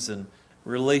responsibilities and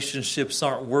relationships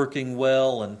aren't working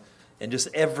well and just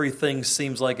everything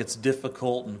seems like it's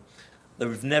difficult. And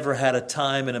we've never had a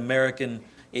time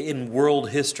in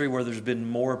world history where there's been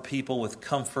more people with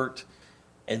comfort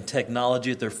and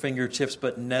technology at their fingertips,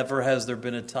 but never has there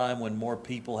been a time when more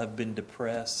people have been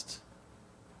depressed.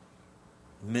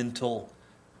 Mental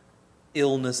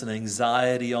illness and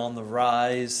anxiety on the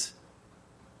rise.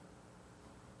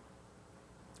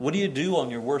 What do you do on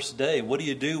your worst day? What do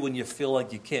you do when you feel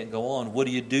like you can't go on? What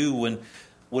do you do when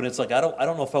it's like, I don't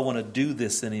know if I want to do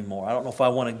this anymore. I don't know if I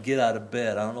want to get out of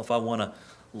bed. I don't know if I want to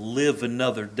live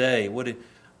another day. What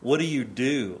do you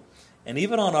do? And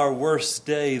even on our worst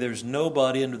day, there's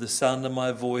nobody under the sound of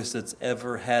my voice that's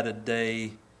ever had a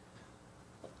day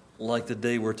like the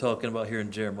day we're talking about here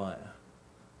in Jeremiah.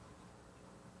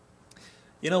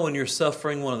 You know, when you're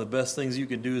suffering, one of the best things you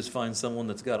can do is find someone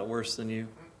that's got it worse than you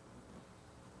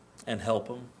and help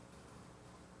them.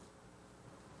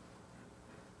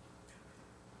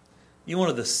 You know, one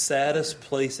of the saddest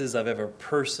places I've ever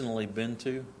personally been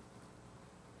to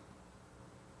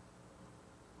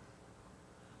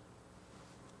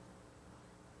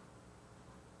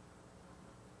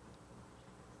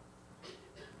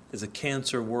is a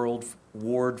cancer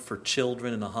ward for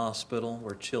children in a hospital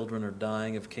where children are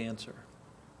dying of cancer.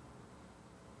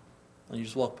 And you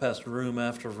just walk past room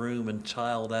after room and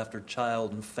child after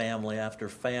child and family after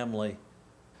family.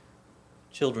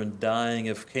 Children dying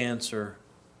of cancer.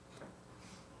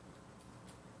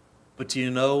 But do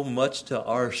you know, much to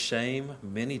our shame,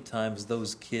 many times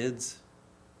those kids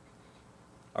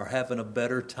are having a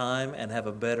better time and have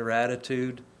a better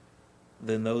attitude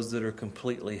than those that are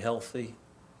completely healthy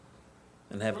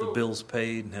and have the bills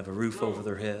paid and have a roof over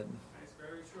their head. That's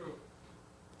very true.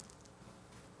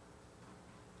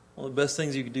 One of the best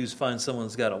things you can do is find someone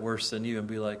that's got it worse than you and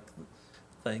be like,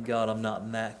 thank God I'm not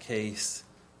in that case,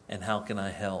 and how can I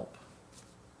help?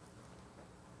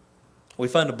 We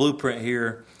find a blueprint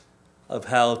here of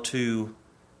how to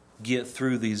get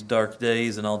through these dark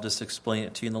days, and I'll just explain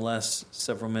it to you in the last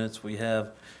several minutes we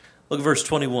have. Look at verse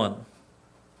 21.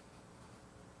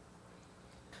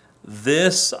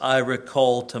 This I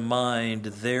recall to mind,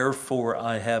 therefore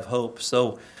I have hope.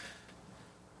 So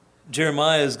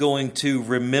Jeremiah is going to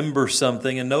remember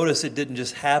something, and notice it didn't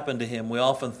just happen to him. We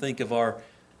often think of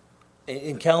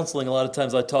in counseling, a lot of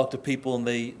times I talk to people and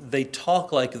they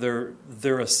talk like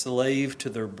they're a slave to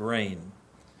their brain.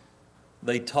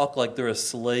 They talk like they're a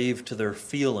slave to their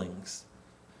feelings.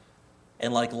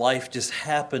 And like life just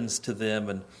happens to them.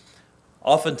 And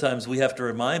oftentimes we have to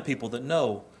remind people that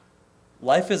no,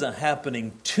 life isn't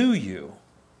happening to you.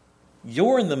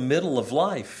 You're in the middle of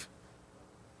life.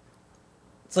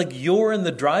 It's like you're in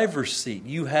the driver's seat.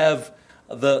 You have,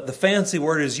 the fancy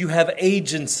word is you have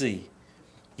agency.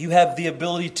 You have the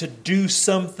ability to do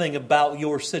something about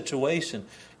your situation.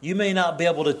 You may not be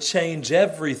able to change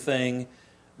everything,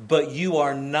 but you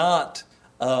are not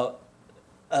a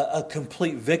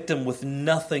complete victim with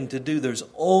nothing to do. There's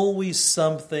always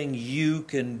something you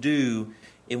can do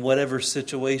in whatever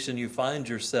situation you find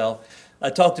yourself. I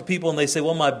talk to people and they say,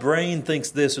 well, my brain thinks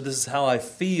this, or this is how I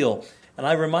feel. And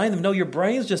I remind them, no, your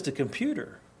brain's just a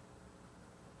computer.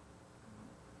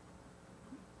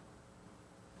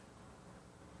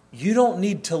 You don't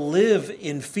need to live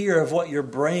in fear of what your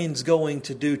brain's going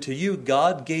to do to you.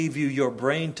 God gave you your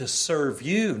brain to serve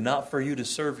you, not for you to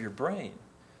serve your brain.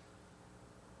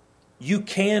 You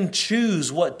can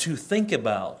choose what to think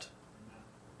about.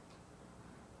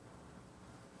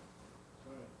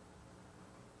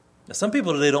 Now, some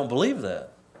people today don't believe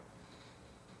that.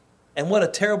 And what a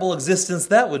terrible existence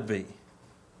that would be.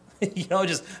 I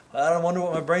don't wonder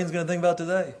what my brain's going to think about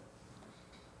today.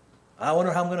 I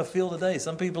wonder how I'm going to feel today.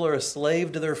 Some people are a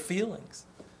slave to their feelings.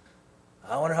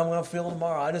 I wonder how I'm going to feel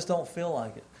tomorrow. I just don't feel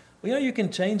like it. Well, you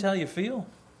can change how you feel.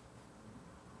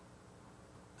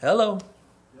 Hello.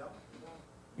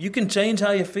 You can change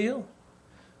how you feel.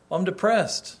 Well, I'm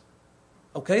depressed.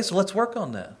 Okay, so let's work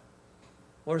on that.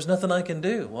 Well, there's nothing I can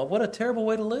do. Well, what a terrible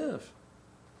way to live.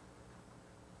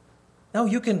 No,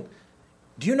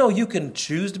 do you know you can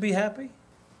choose to be happy?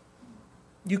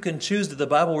 You can choose the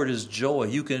Bible word is joy.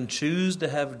 You can choose to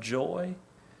have joy.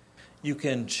 You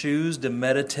can choose to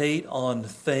meditate on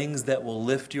things that will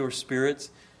lift your spirits.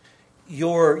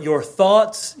 Your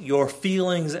thoughts, your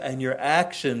feelings, and your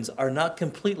actions are not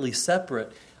completely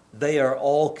separate. They are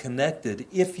all connected.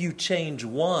 If you change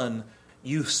one,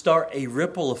 you start a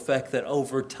ripple effect that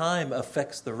over time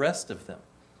affects the rest of them.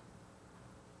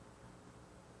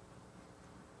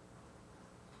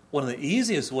 One of the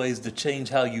easiest ways to change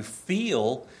how you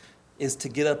feel is to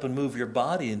get up and move your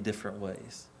body in different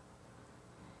ways.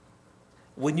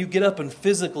 When you get up and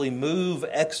physically move,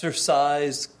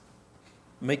 exercise,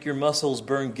 make your muscles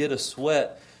burn, get a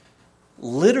sweat,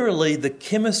 literally the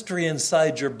chemistry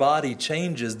inside your body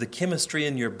changes, the chemistry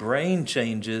in your brain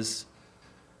changes,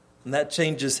 and that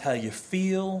changes how you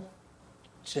feel,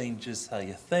 changes how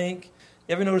you think.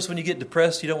 You ever notice when you get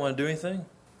depressed you don't want to do anything?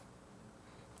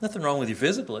 Nothing wrong with you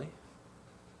physically.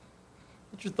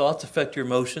 But your thoughts affect your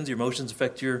emotions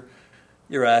affect your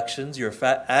actions,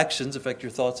 actions affect your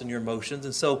thoughts and your emotions.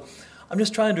 And so I'm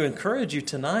just trying to encourage you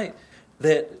tonight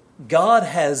that God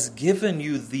has given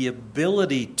you the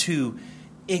ability to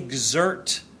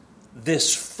exert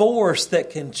this force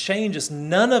that can change us.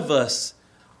 None of us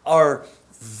are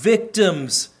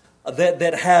victims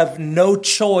that have no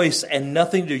choice and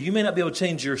nothing to do. You may not be able to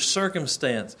change your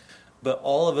circumstance, but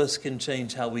all of us can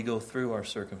change how we go through our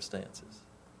circumstances.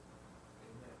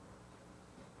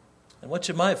 And what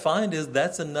you might find is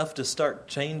that's enough to start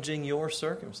changing your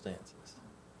circumstances.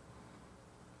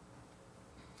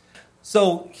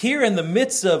 So here in the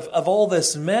midst of all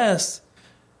this mess,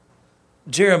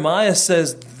 Jeremiah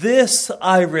says, this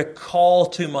I recall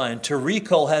to mind. To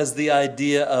recall has the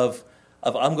idea of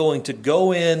I'm going to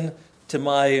go in to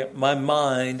my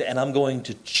mind and I'm going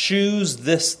to choose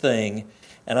this thing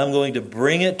and I'm going to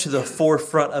bring it to the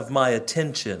forefront of my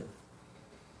attention.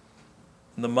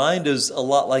 And the mind is a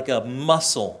lot like a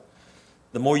muscle.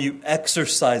 The more you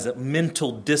exercise it,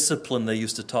 mental discipline they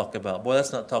used to talk about. Boy,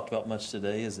 that's not talked about much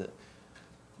today, is it?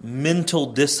 Mental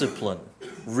discipline,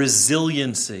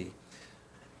 resiliency.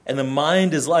 And the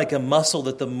mind is like a muscle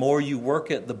that the more you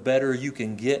work it, the better you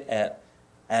can get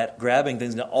at grabbing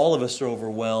things. Now, all of us are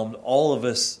overwhelmed. All of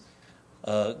us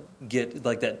get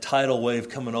like that tidal wave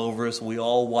coming over us. We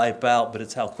all wipe out, but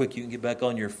it's how quick you can get back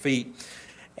on your feet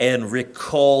and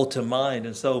recall to mind.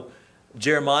 And so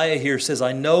Jeremiah here says,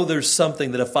 I know there's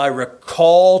something that if I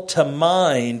recall to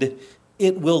mind,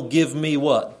 it will give me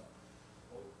what?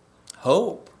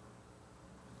 Hope.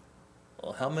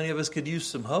 Well, how many of us could use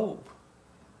some hope?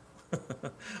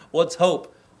 What's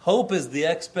hope? Hope is the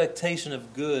expectation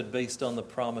of good based on the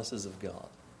promises of God.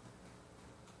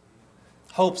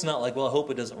 Hope's not like, well, I hope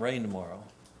it doesn't rain tomorrow.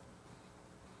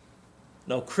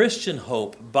 No, Christian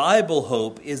hope, Bible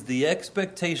hope, is the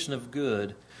expectation of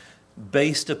good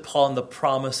based upon the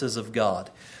promises of God.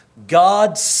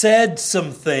 God said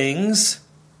some things.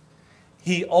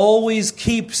 He always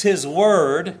keeps His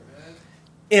word.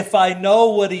 If I know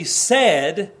what He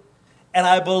said and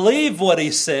I believe what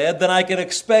He said, then I can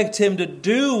expect Him to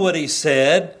do what He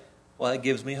said. Well, that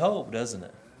gives me hope, doesn't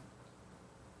it?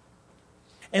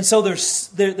 And so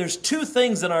there's two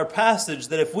things in our passage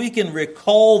that if we can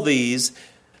recall these,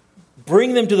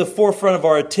 bring them to the forefront of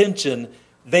our attention,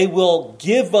 they will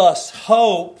give us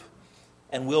hope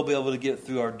and we'll be able to get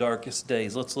through our darkest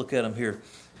days. Let's look at them here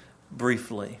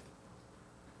briefly.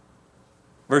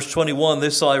 Verse 21,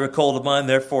 this I recall to mind,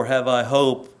 therefore have I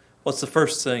hope. What's the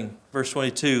first thing? Verse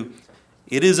 22,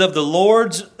 it is of the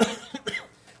Lord's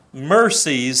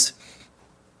mercies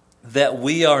that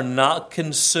we are not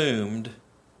consumed,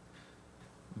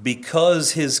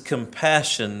 because His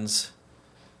compassions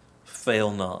fail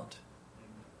not.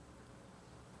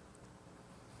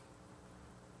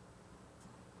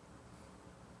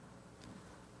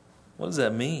 What does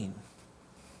that mean?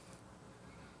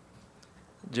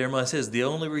 Jeremiah says, the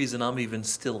only reason I'm even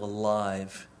still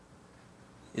alive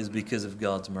is because of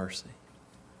God's mercy.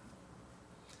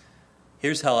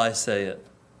 Here's how I say it.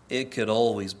 It could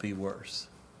always be worse.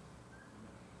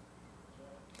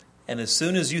 And as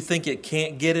soon as you think it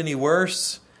can't get any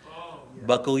worse,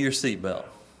 buckle your seatbelt.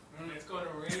 It's going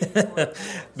to rain.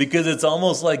 Because it's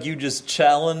almost like you just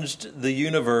challenged the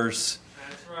universe.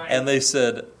 That's right. And they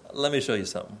said, let me show you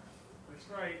something. That's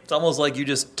right. It's almost like you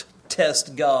just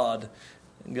test God.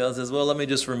 And God says, well, let me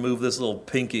just remove this little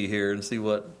pinky here and see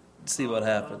what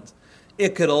happens.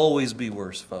 It could always be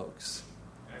worse, folks.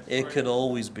 It could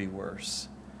always be worse.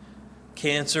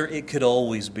 Cancer, it could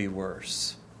always be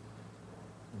worse.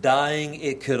 Dying,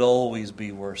 it could always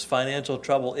be worse. Financial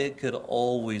trouble, it could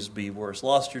always be worse.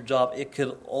 Lost your job, it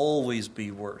could always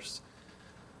be worse.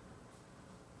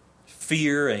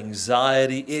 Fear,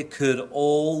 anxiety, it could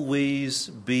always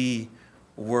be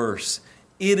worse.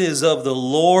 It is of the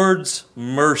Lord's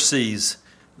mercies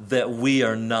that we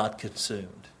are not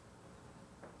consumed.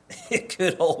 It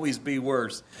could always be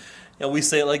worse. We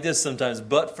say it like this sometimes,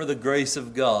 but for the grace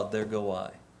of God, there go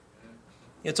I.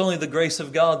 It's only the grace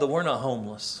of God that we're not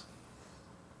homeless.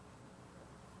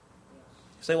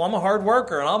 You say, well, I'm a hard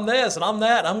worker, and I'm this, and I'm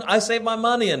that, I save my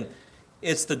money, and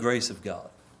it's the grace of God.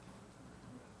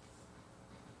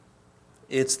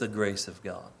 It's the grace of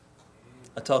God.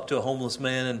 I talked to a homeless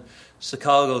man in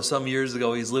Chicago some years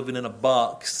ago. He's living in a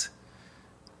box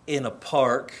in a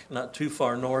park not too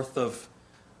far north of,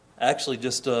 actually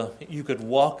just you could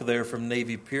walk there from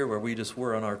Navy Pier where we just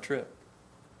were on our trip.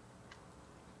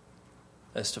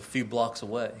 That's a few blocks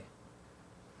away.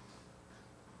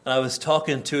 And I was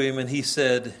talking to him, and he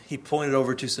said, he pointed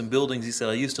over to some buildings. He said,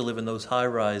 I used to live in those high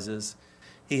rises.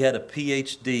 He had a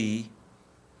PhD.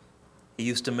 He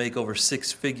used to make over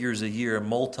 6 figures a year,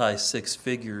 multi-6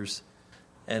 figures,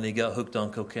 and he got hooked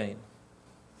on cocaine.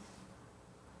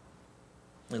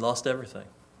 He lost everything.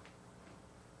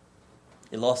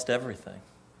 He lost everything.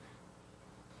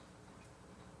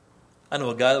 I know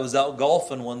a guy that was out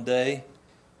golfing one day,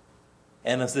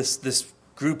 and as this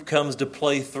group comes to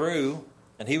play through,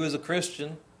 and he was a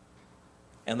Christian,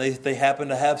 and they happened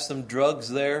to have some drugs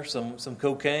there, some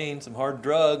cocaine, some hard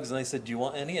drugs, and they said, do you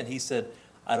want any? And he said,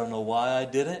 I don't know why I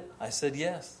did it. I said,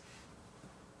 yes.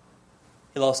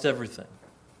 He lost everything.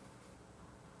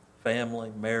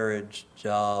 Family, marriage,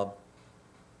 job.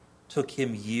 Took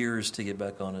him years to get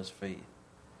back on his feet.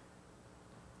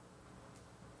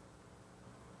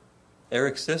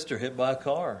 Eric's sister hit by a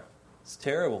car. It's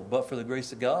terrible, but for the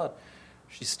grace of God,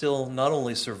 she still not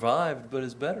only survived, but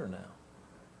is better now.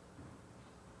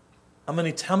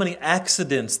 How many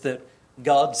accidents that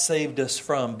God saved us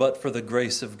from, but for the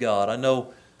grace of God. I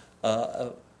know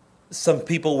some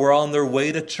people were on their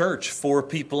way to church, 4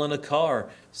 people in a car.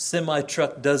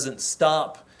 Semi-truck doesn't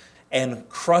stop and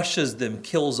crushes them,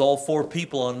 kills all 4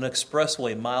 people on an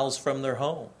expressway miles from their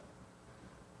home.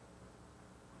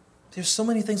 There's so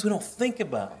many things we don't think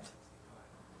about.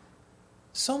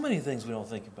 So many things we don't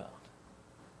think about.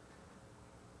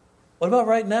 What about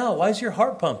right now? Why is your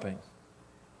heart pumping?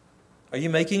 Are you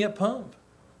making it pump?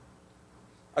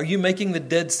 Are you making the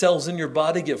dead cells in your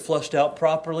body get flushed out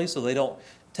properly so they don't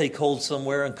take hold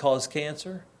somewhere and cause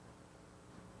cancer?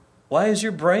 Why is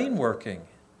your brain working?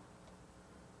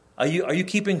 Are you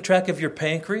keeping track of your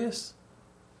pancreas?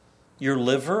 Your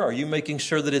liver? Are you making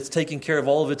sure that it's taking care of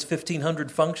all of its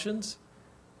 1,500 functions?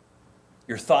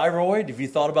 Your thyroid? Have you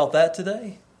thought about that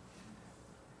today?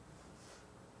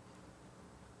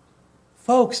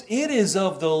 Folks, it is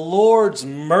of the Lord's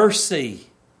mercy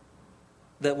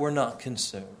that we're not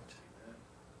consumed.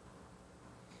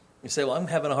 You say, well, I'm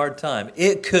having a hard time.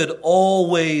 It could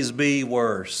always be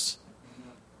worse.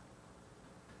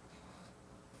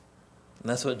 And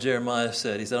that's what Jeremiah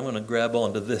said. He said, I'm going to grab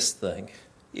onto this thing.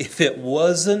 If it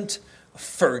wasn't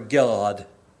for God,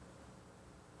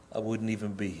 I wouldn't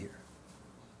even be here.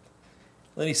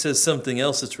 Then he says something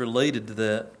else that's related to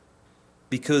that.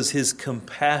 Because his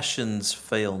compassions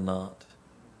fail not.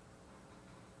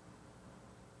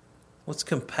 What's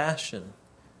compassion?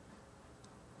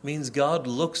 It means God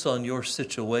looks on your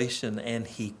situation and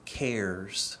he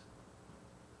cares.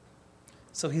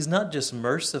 So he's not just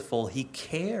merciful, he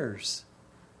cares.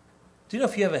 Do you know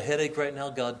if you have a headache right now,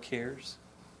 God cares?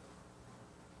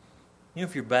 You know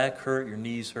if your back hurt, your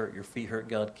knees hurt, your feet hurt,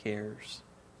 God cares.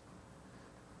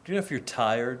 Do you know if you're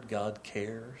tired, God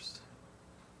cares?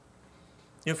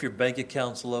 You know, if your bank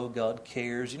account's low, God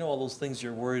cares. You know all those things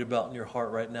you're worried about in your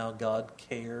heart right now, God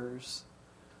cares.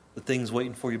 The things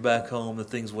waiting for you back home, the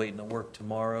things waiting at work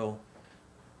tomorrow,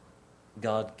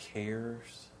 God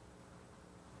cares.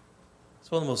 That's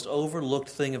It's one of the most overlooked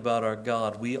thing about our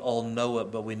God. We all know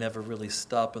it, but we never really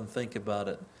stop and think about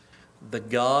it. The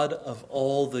God of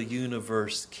all the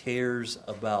universe cares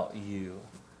about you,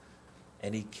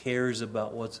 and He cares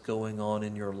about what's going on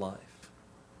in your life.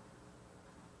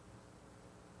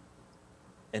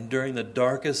 And during the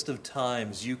darkest of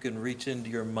times, you can reach into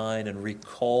your mind and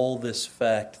recall this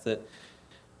fact that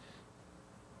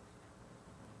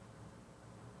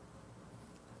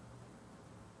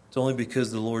it's only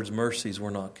because the Lord's mercies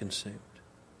were not consumed.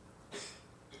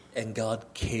 And God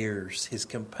cares. His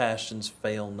compassions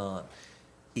fail not.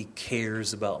 He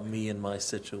cares about me and my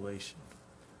situation.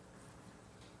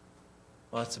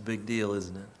 Well, that's a big deal,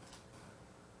 isn't it?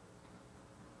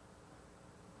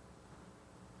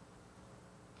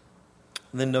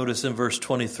 And then notice in verse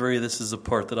 23, this is the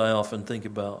part that I often think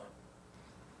about.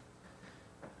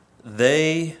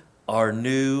 They are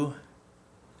new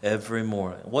every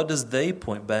morning. What does they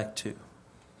point back to?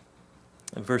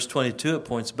 In verse 22, it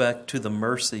points back to the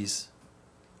mercies.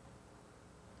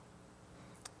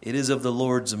 It is of the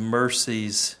Lord's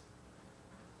mercies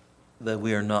that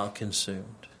we are not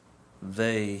consumed.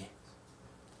 They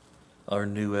are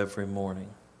new every morning.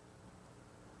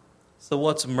 So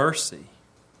what's mercy?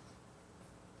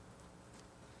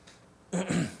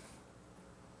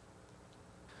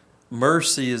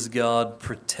 Mercy is God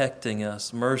protecting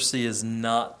us. Mercy is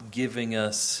not giving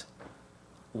us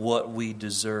what we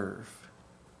deserve.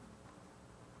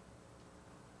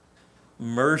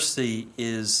 Mercy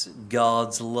is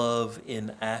God's love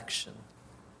in action.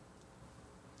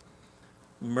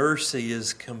 Mercy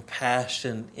is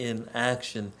compassion in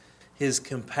action. His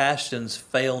compassions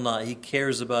fail not. He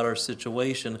cares about our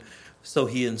situation, so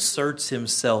He inserts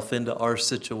Himself into our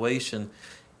situation,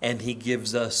 and He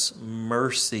gives us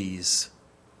mercies.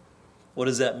 What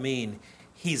does that mean?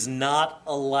 He's not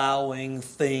allowing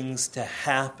things to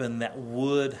happen that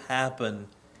would happen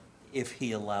if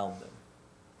He allowed them.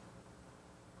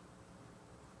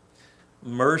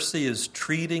 Mercy is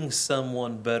treating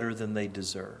someone better than they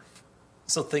deserve.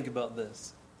 So think about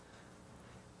this.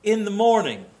 In the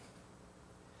morning,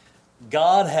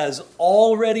 God has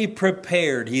already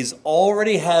prepared. He's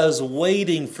already has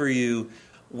waiting for you.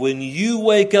 When you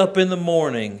wake up in the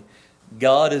morning,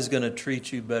 God is going to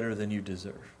treat you better than you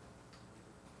deserve.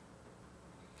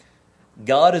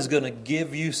 God is going to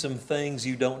give you some things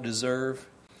you don't deserve,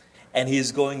 and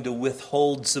He's going to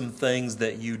withhold some things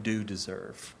that you do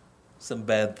deserve. Some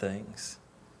bad things.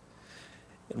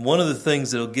 And one of the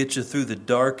things that will get you through the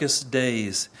darkest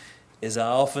days is, I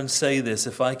often say this,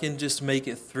 if I can just make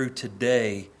it through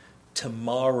today,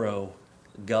 tomorrow,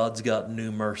 God's got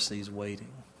new mercies waiting.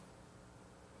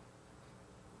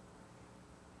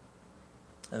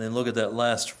 And then look at that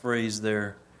last phrase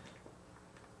there.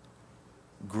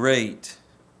 Great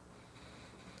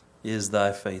is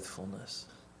thy faithfulness.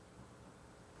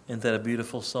 Isn't that a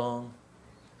beautiful song?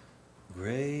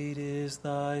 Great is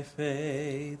thy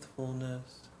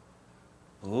faithfulness,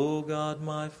 O God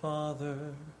my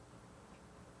Father.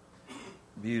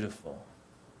 Beautiful.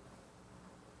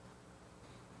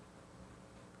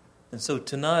 And so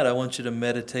tonight I want you to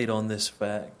meditate on this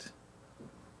fact.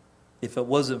 If it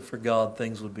wasn't for God,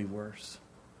 things would be worse.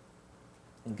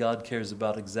 And God cares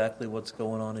about exactly what's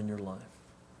going on in your life.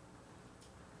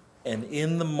 And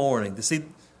in the morning, see,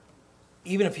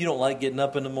 even if you don't like getting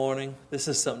up in the morning, this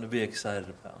is something to be excited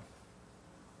about.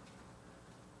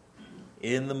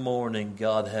 In the morning,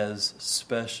 God has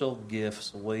special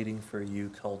gifts waiting for you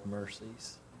called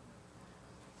mercies.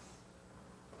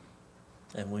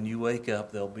 And when you wake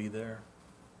up, they'll be there.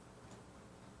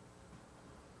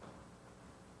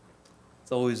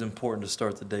 It's always important to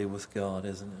start the day with God,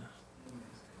 isn't it?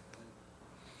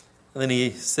 And then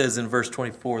he says in verse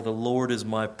 24, the Lord is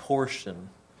my portion,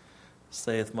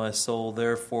 saith my soul,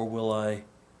 therefore will I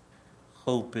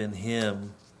hope in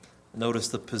Him. Notice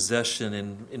the possession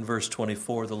in verse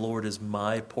 24, the Lord is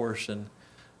my portion.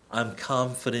 I'm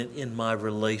confident in my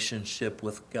relationship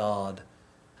with God.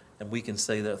 And we can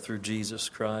say that through Jesus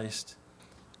Christ.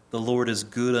 The Lord is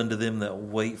good unto them that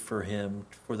wait for Him,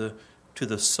 to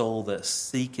the soul that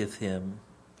seeketh Him.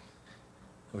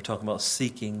 We're talking about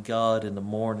seeking God in the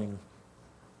morning.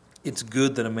 It's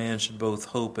good that a man should both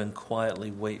hope and quietly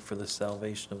wait for the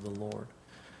salvation of the Lord.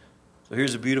 So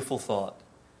here's a beautiful thought.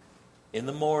 In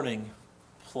the morning,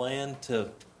 plan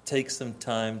to take some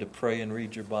time to pray and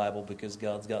read your Bible, because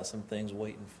God's got some things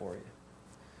waiting for you.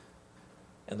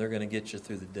 And they're going to get you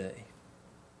through the day.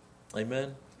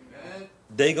 Amen? Amen.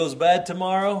 Day goes bad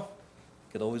tomorrow.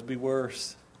 Could always be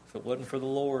worse if it wasn't for the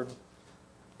Lord.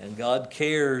 And God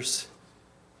cares.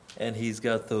 And He's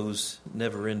got those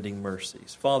never-ending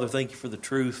mercies. Father, thank You for the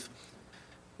truth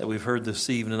that we've heard this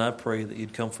evening. I pray that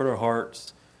you'd comfort our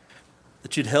hearts,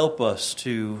 that you'd help us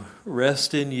to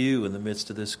rest in you in the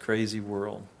midst of this crazy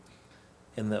world,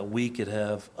 and that we could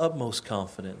have utmost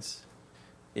confidence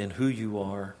in who you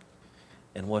are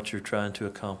and what you're trying to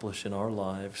accomplish in our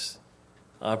lives.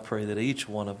 I pray that each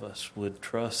one of us would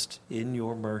trust in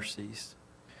your mercies,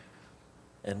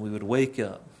 and we would wake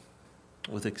up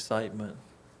with excitement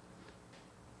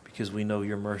because we know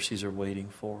your mercies are waiting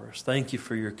for us. Thank you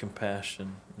for your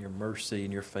compassion, your mercy,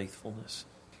 and your faithfulness.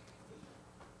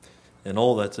 And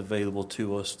all that's available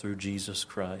to us through Jesus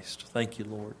Christ. Thank you,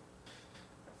 Lord,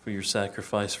 for your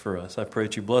sacrifice for us. I pray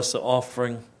that you bless the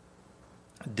offering,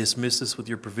 dismiss us with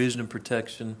your provision and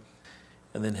protection,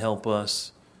 and then help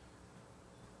us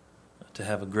to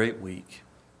have a great week.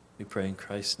 We pray in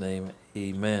Christ's name,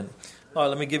 amen. All right,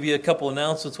 let me give you a couple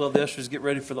announcements while the ushers get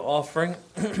ready for the offering.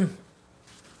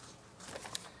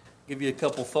 Give you a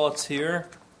couple thoughts here.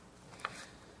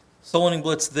 Soul Winning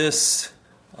Blitz this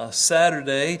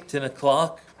Saturday, 10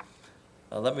 o'clock.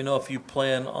 Let me know if you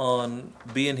plan on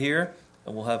being here,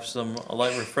 and we'll have some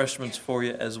light refreshments for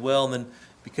you as well. And then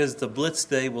because it's a Blitz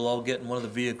Day, we'll all get in one of the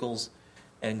vehicles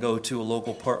and go to a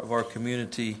local part of our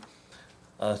community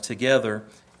together.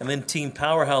 And then Teen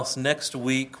Powerhouse next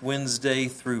week, Wednesday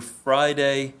through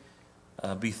Friday.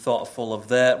 Be thoughtful of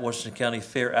that. Washington County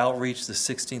Fair Outreach, the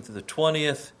 16th to the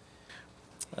 20th.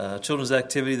 Children's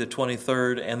Activity, the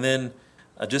 23rd. And then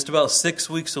just about 6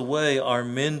 weeks away, our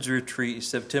men's retreat,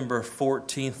 September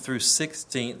 14th through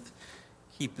 16th.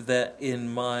 Keep that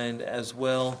in mind as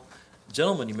well.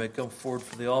 Gentlemen, you may come forward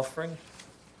for the offering.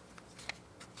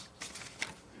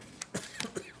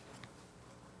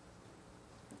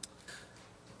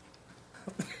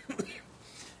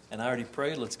 And I already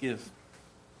prayed. Let's give.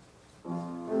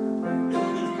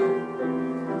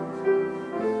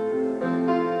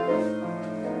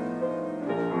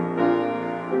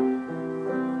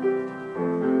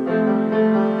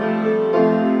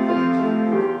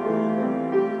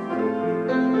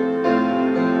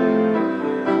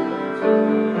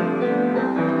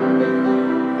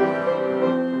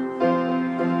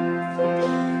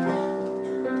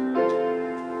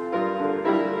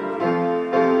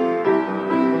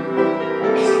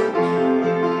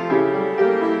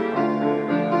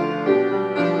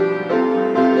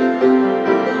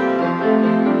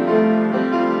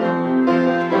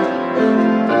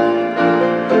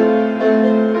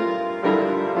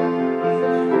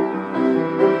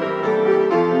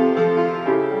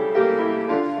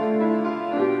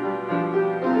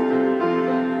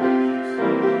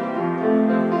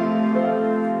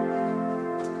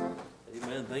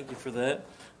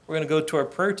 We're going to go to our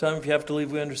prayer time. If you have to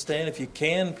leave, we understand. If you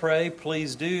can pray,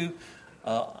 please do.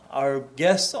 Our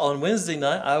guests on Wednesday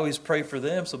night, I always pray for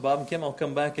them. So Bob and Kim, I'll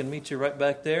come back and meet you right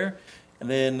back there. And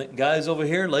then guys over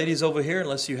here, ladies over here,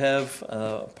 unless you have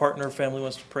a partner or family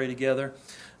wants to pray together,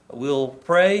 we'll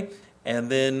pray.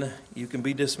 And then you can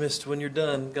be dismissed when you're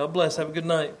done. God bless. Have a good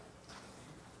night.